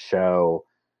in a show.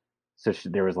 So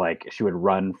there was like she would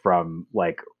run from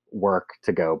like work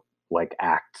to go like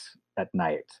act at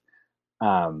night.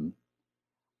 Um,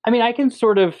 I mean, I can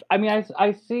sort of. I mean,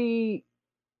 I see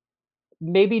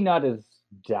maybe not as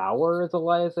dour as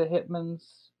Eliza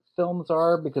Hittman's films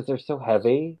are because they're so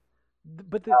heavy.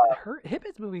 But her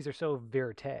Hippids movies are so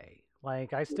verite.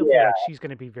 Like I still feel Yeah, like she's going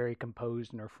to be very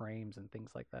composed in her frames and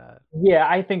things like that. yeah,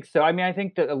 I think so. I mean, I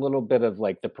think that a little bit of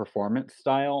like the performance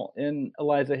style in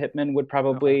Eliza Hittman would Okay.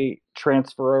 probably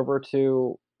transfer over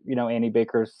to, Annie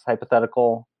Baker's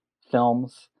hypothetical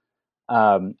films.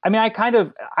 I mean,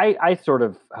 I sort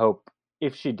of hope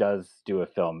if she does do a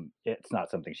film, it's not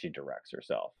something she directs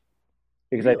herself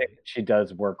because I think Really? she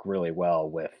does work really well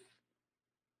with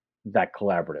that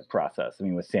collaborative process. I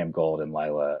mean, with Sam Gold and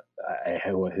Lila,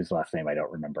 whose last name I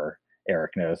don't remember.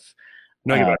 Eric knows.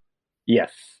 No, you Uh, don't.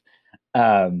 yes.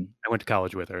 Um, I went to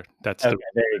college with her. That's okay, the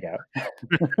there you go.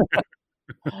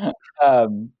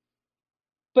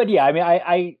 But yeah, I mean,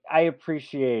 I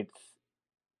appreciate.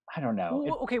 I don't know.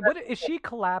 Well, okay. What if she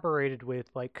collaborated with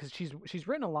like? Because she's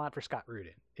written a lot for Scott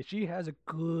Rudin. If she has a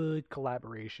good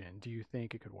collaboration, do you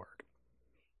think it could work?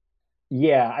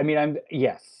 Yeah, I mean,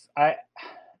 yes, I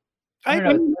don't I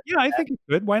know. mean, yeah, I think it's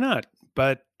good. Why not?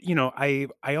 But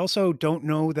I also don't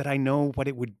know that I know what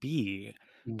it would be.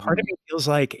 Part of Mhm. me feels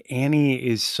like Annie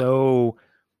is so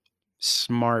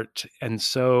smart and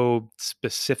so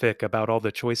specific about all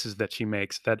the choices that she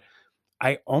makes that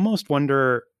I almost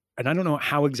wonder, and I don't know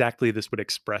how exactly this would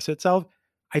express itself.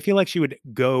 I feel like she would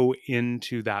go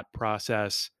into that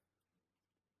process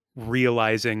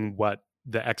realizing what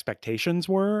the expectations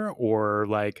were, or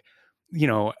like,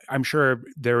 I'm sure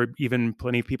there were even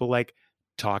plenty of people like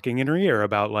talking in her ear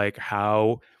about like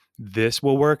how this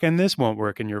will work and this won't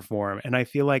work in your form. And I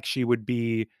feel like she would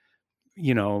be,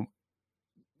 you know,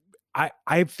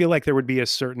 I feel like there would be a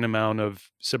certain amount of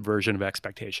subversion of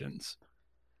expectations.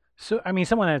 So, I mean,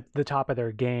 someone at the top of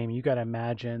their game, you got to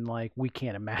imagine, like, we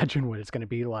can't imagine what it's going to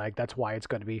be like. That's why it's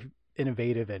going to be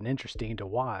innovative and interesting to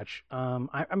watch.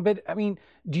 But I mean,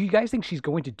 do you guys think she's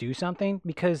going to do something?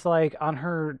 Because, like, on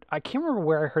her, I can't remember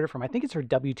where I heard it from. I think it's her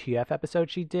WTF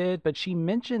episode she did, but she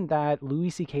mentioned that Louis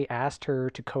C.K. asked her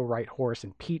to co write Horace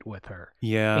and Pete with her.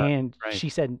 Yeah, And right. she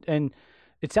said, and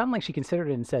it sounded like she considered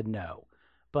it and said no.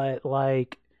 But,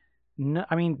 like, no,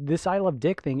 I mean, this I Love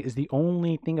Dick thing is the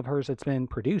only thing of hers that's been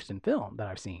produced in film that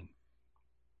I've seen.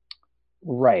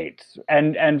 Right.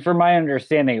 And from my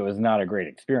understanding, it was not a great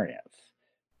experience.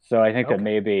 So I think that Okay.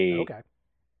 maybe Okay.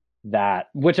 that,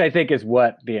 which I think is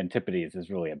what the Antipodes is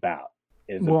really about,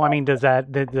 is Well, I about. mean, does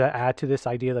that add to this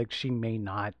idea like she may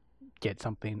not get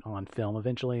something on film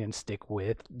eventually and stick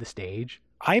with the stage?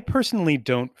 I personally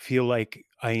don't feel like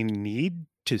I need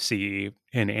to see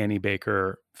an Annie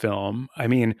Baker film. I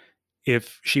mean,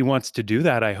 if she wants to do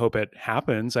that, I hope it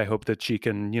happens. I hope that she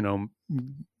can,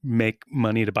 make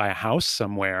money to buy a house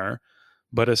somewhere.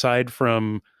 But Nice.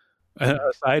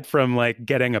 aside from like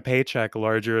getting a paycheck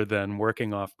larger than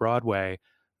working off Broadway,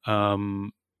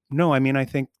 um, no, I mean, I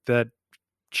think that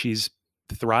she's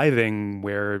thriving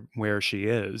where she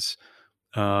is,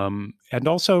 and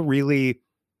also really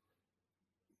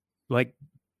like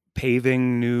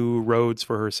paving new roads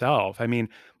for herself. I mean,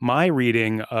 my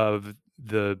reading of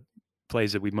the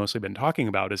plays that we've mostly been talking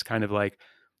about is kind of like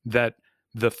that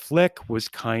the flick was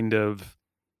kind of,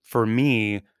 for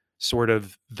me, sort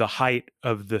of the height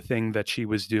of the thing that she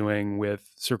was doing with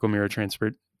Circle Mirror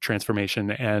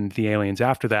Transformation and the aliens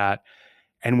after that.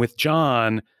 And with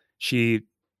John, she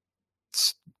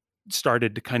s-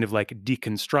 started to kind of like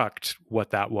deconstruct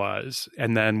what that was.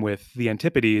 And then with the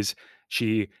Antipodes,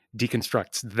 she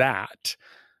deconstructs that.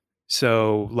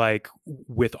 So, like,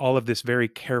 with all of this very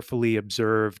carefully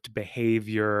observed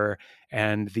behavior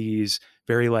and these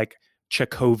very like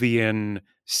Chekhovian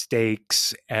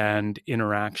stakes and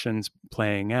interactions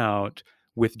playing out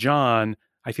with John,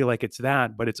 I feel like it's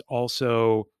that, but it's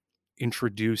also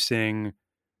introducing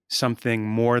something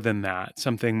more than that,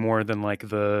 something more than like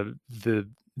the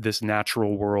this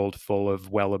natural world full of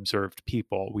well-observed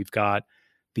people. We've got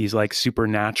these like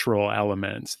supernatural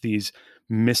elements, these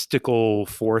mystical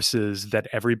forces that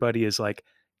everybody is like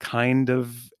kind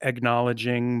of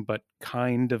acknowledging but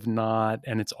kind of not,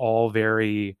 and it's all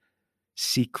very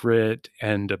secret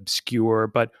and obscure.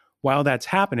 But while that's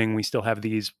happening, we still have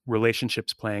these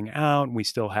relationships playing out, we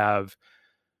still have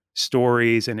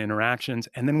stories and interactions.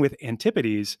 And then with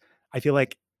Antipodes, I feel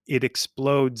like it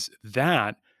explodes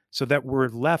that so that we're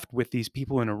left with these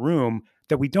people in a room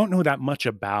that we don't know that much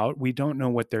about. We don't know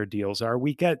what their deals are.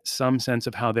 We get some sense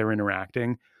of how they're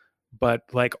interacting, but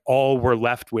like all we're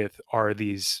left with are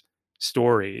these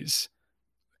stories.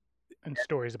 And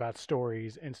stories about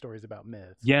stories and stories about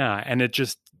myths. Yeah. And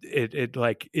it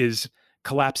like is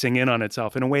collapsing in on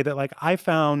itself in a way that like I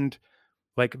found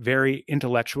like very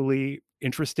intellectually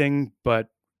interesting, but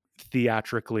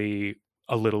theatrically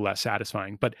a little less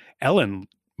satisfying. But Ellen,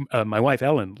 my wife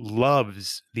Ellen,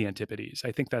 loves the Antipodes.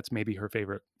 I think that's maybe her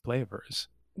favorite play of hers.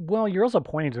 Well, you're also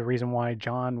pointing to the reason why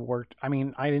John worked. I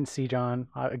mean, I didn't see John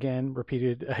again.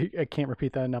 Repeated. I can't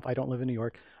repeat that enough. I don't live in New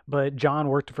York, but John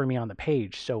worked for me on the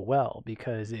page so well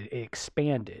because it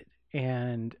expanded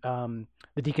and the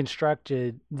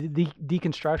deconstruction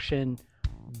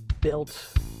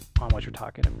built on what you're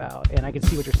talking about, and I can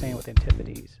see what you're saying with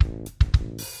Antipodes.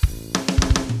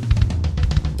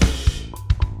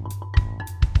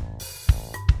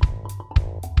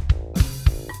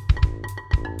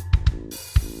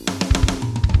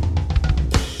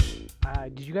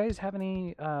 Did you guys have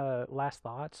any last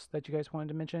thoughts that you guys wanted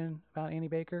to mention about Annie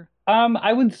Baker?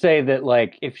 I would say that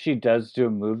like if she does do a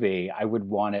movie, I would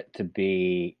want it to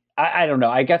be. I don't know.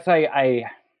 I guess I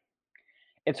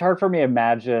it's hard for me to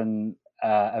imagine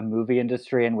a movie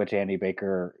industry in which Annie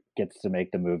Baker gets to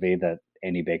make the movie that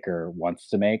Annie Baker wants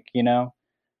to make.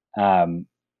 Um,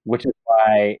 which is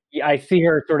why I see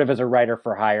her sort of as a writer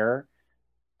for hire.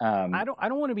 I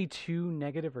don't want to be too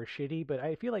negative or shitty, but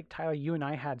I feel like Tyler, you and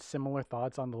I had similar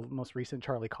thoughts on the most recent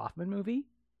Charlie Kaufman movie.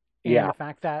 And Yeah, the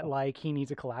fact that like he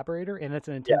needs a collaborator and it's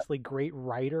an intensely great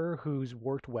writer who's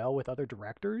worked well with other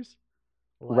directors.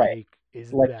 right. Like,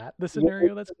 is Like that the you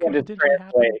scenario that's can't just potentially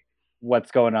happening? translate what's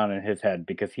going on in his head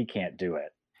because he can't do it.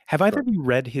 Have either of you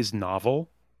read his novel?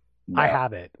 I No.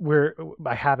 have it.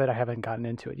 I have it. I haven't gotten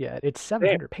into it yet. It's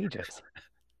 700 pages.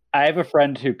 I have a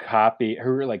friend who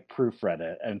like proofread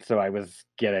it, and so I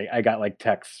got like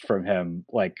texts from him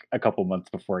like a couple months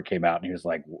before it came out, and he was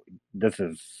like, "This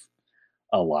is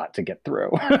a lot to get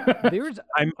through." There's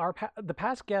I'm the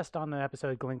past guest on the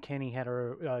episode, Glenn Kenny, had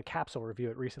a capsule review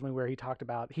it recently where he talked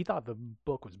about he thought the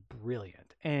book was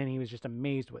brilliant and he was just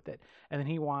amazed with it. And then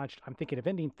he watched I'm Thinking of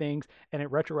Ending Things, and it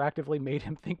retroactively made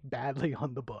him think badly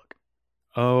on the book.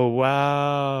 Oh,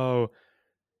 wow.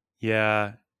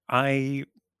 Yeah, I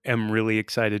am really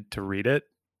excited to read it,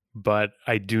 but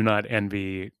I do not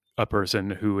envy a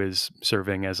person who is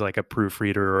serving as like a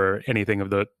proofreader or anything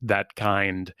of that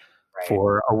kind Right.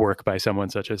 for a work by someone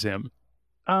such as him.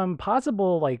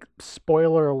 Possible like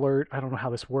spoiler alert. I don't know how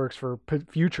this works for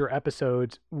future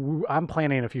episodes. I'm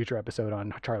planning a future episode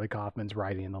on Charlie Kaufman's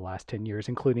writing in the last 10 years,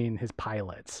 including his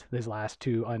pilots, his last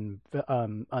two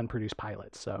unproduced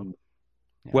pilots. So,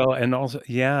 yeah. Well, and also,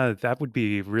 yeah, that would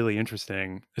be really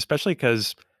interesting, especially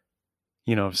because,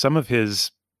 some of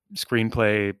his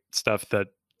screenplay stuff that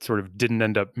sort of didn't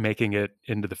end up making it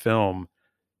into the film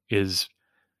is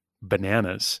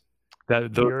bananas.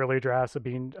 The early drafts of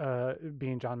being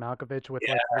John Malkovich with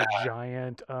like the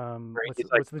giant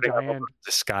what's the giant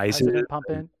disguises president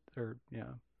pumping or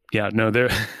yeah, no, there.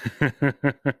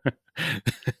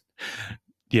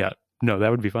 Yeah, no,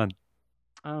 that would be fun.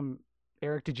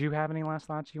 Eric, did you have any last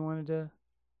thoughts you wanted to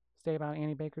say about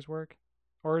Annie Baker's work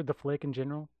or the flick in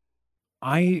general?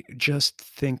 I just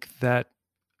think that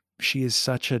she is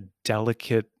such a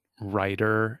delicate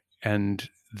writer, and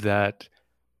that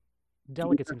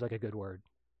Delicate seems like a good word.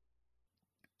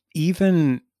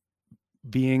 even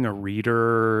being a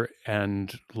reader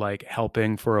and like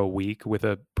helping for a week with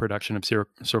a production of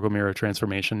Circle Mirror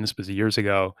Transformation, this was years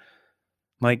ago,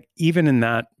 like even in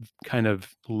that kind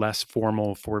of less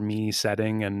formal for me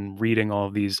setting and reading all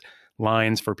of these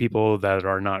lines for people that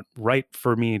are not right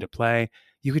for me to play,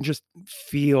 you can just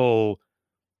feel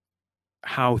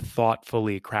how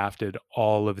thoughtfully crafted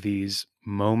all of these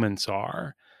moments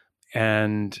are.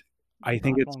 And I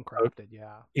think it's crafted,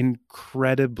 yeah.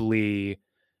 incredibly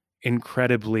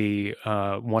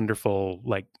wonderful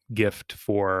like gift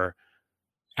for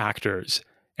actors.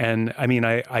 And I mean,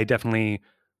 I definitely,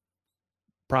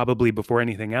 probably before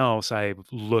anything else, I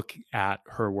look at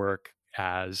her work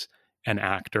as an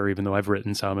actor, even though I've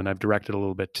written some and I've directed a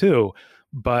little bit too.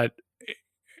 But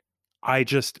I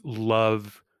just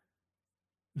love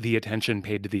the attention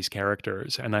paid to these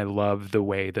characters, and I love the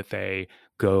way that they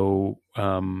go,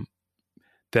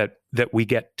 that we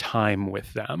get time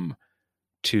with them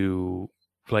to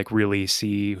like really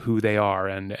see who they are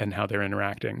and how they're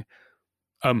interacting.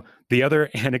 The other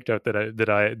anecdote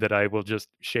that I will just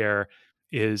share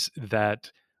is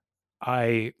that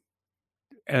I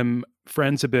am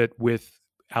friends a bit with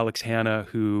Alex Hanna,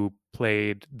 who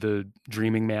played the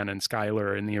Dreaming Man and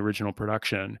Skylar in the original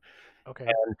production. Okay.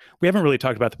 And we haven't really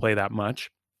talked about the play that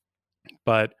much,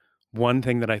 but one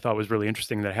thing that I thought was really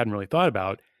interesting that I hadn't really thought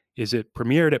about is it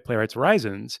premiered at Playwrights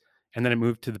Horizons, and then it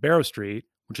moved to the Barrow Street,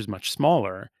 which is much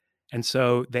smaller. And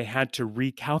so they had to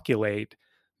recalculate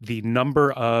the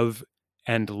number of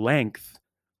and length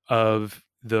of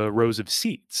the rows of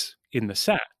seats in the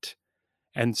set.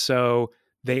 And so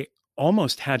they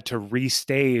almost had to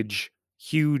restage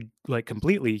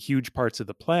completely huge parts of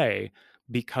the play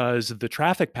because of the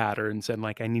traffic patterns and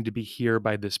like, I need to be here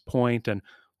by this point, and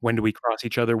when do we cross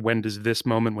each other? When does this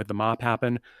moment with the mop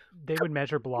happen? They would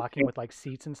measure blocking with like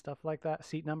seats and stuff like that,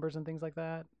 seat numbers and things like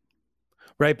that.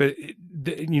 Right. But,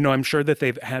 I'm sure that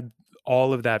they've had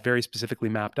all of that very specifically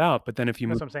mapped out. But then if you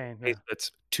That's move what I'm saying. to a place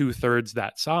that's 2/3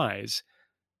 that size,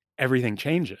 everything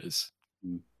changes.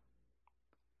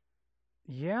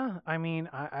 Yeah, I mean,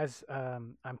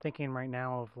 I'm thinking right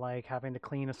now of like having to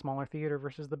clean a smaller theater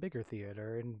versus the bigger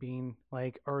theater, and being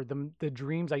like, or the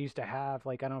dreams I used to have.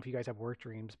 Like, I don't know if you guys have work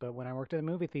dreams, but when I worked at a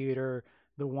movie theater,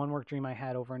 the one work dream I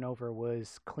had over and over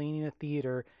was cleaning a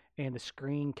theater, and the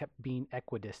screen kept being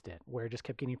equidistant, where it just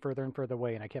kept getting further and further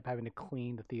away, and I kept having to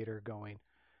clean the theater, going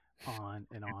on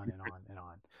and on and on and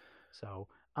on. So,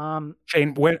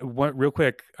 Shane, what real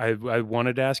quick, I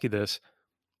wanted to ask you this.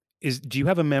 Do you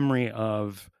have a memory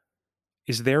of,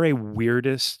 is there a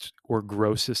weirdest or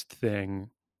grossest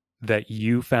thing that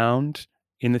you found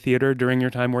in the theater during your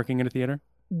time working in a theater?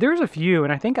 there's a few,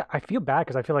 and I think I feel bad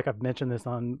because I feel like I've mentioned this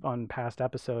on past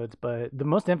episodes, but the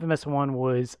most infamous one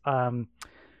was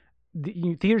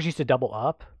theaters used to double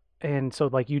up, and so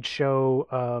like you'd show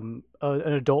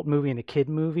an adult movie and a kid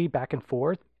movie back and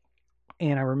forth,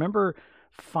 and I remember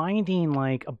finding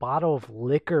like a bottle of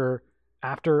liquor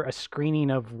after a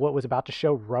screening of what was about to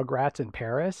show Rugrats in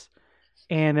Paris,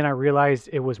 and then I realized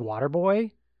it was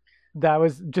Waterboy. That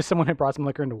was just someone had brought some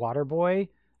liquor into Waterboy.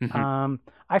 Mhm.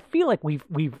 I feel like we've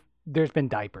there's been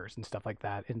diapers and stuff like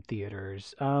that in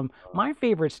theaters. My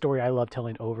favorite story I love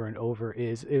telling over and over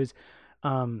is it was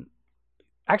um,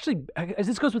 actually as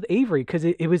this goes with Avery because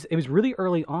it was really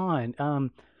early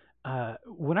on.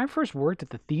 When I first worked at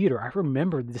the theater, I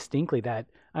remember distinctly that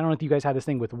I don't know if you guys had this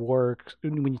thing with work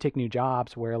when you take new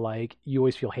jobs where like you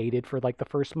always feel hated for like the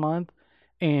first month.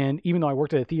 And even though I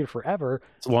worked at a theater forever,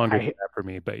 It's longer than I that for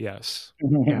me, but yes.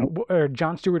 yeah,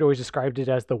 John Stewart always described it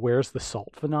as the "where's the salt"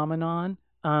 phenomenon.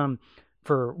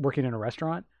 For working in a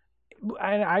restaurant,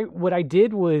 I what I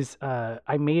did was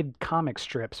I made comic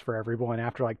strips for everyone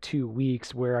after like 2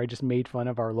 weeks, where I just made fun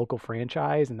of our local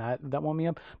franchise, and that wound me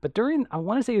up. But I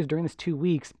want to say it was during this 2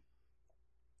 weeks.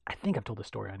 I think I've told this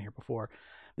story on here before.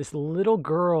 This little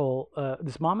girl,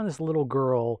 this mom and this little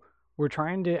girl were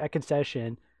trying to at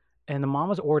concession, and the mom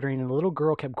was ordering, and the little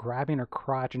girl kept grabbing her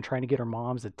crotch and trying to get her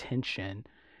mom's attention.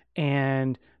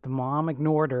 And the mom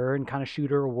ignored her and kind of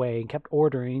shooed her away and kept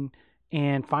ordering.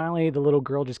 And finally, the little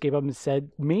girl just gave up and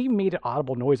said, maybe made an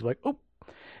audible noise like, oh,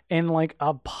 and like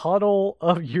a puddle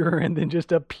of urine then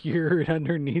just appeared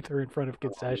underneath her in front of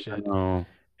concession. Oh,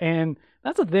 And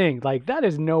that's the thing, like that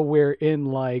is nowhere in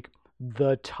like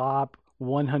the top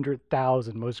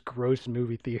 100,000 most gross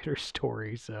movie theater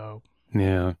stories. So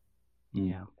yeah.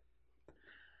 yeah.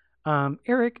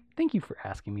 Eric, thank you for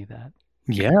asking me that.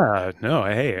 Yeah. No,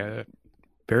 hey,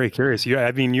 very curious.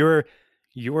 I mean, you're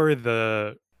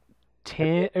the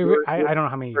 10 you're I don't know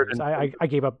how many years. certain I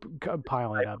gave up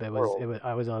piling type up. of It world. was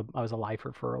I was a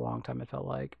lifer for a long time, it felt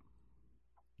like.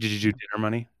 Did you do dinner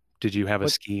money? Did you have a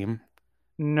What? scheme?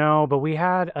 No, but we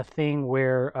had a thing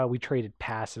where we traded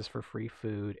passes for free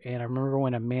food, and I remember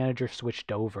when a manager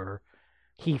switched over,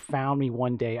 he found me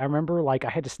one day. I remember like I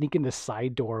had to sneak in the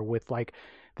side door with like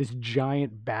this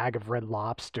giant bag of Red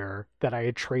Lobster that I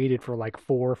had traded for like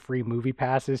 4 free movie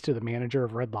passes to the manager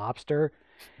of Red Lobster.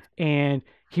 And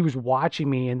he was watching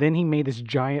me, and then he made this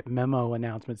giant memo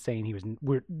announcement saying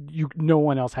no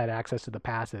one else had access to the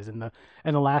passes, and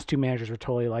the last two managers were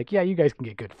totally like, yeah, you guys can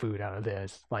get good food out of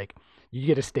this, like you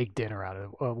get a steak dinner out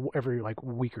of every like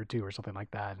week or two or something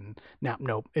like that. And now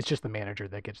nope, it's just the manager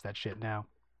that gets that shit now.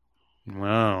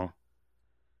 Wow.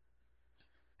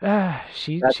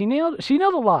 She nailed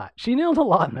a lot. She nailed a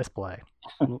lot in this play.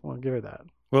 I'll give her that.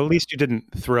 Well, at least you didn't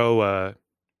throw a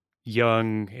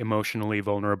young, emotionally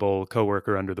vulnerable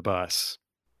coworker under the bus.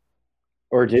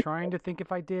 Or I'm did trying to think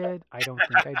if I did. I don't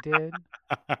think I did.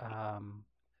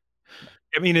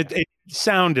 I mean, it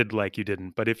sounded like you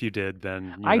didn't, but if you did,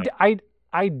 then I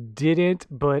I didn't,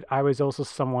 but I was also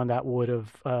someone that would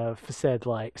have said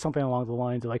like something along the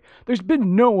lines of like, "There's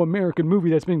been no American movie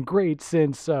that's been great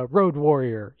since Road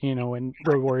Warrior," and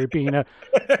Road Warrior being a,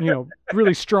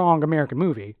 really strong American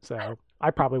movie. So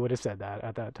I probably would have said that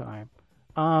at that time.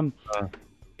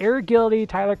 Eric Gildy,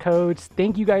 Tyler Coates,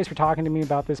 thank you guys for talking to me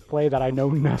about this play that I know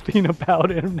nothing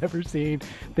about and have never seen.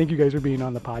 Thank you guys for being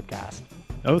on the podcast.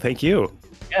 Oh, thank you.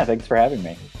 Yeah, thanks for having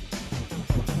me.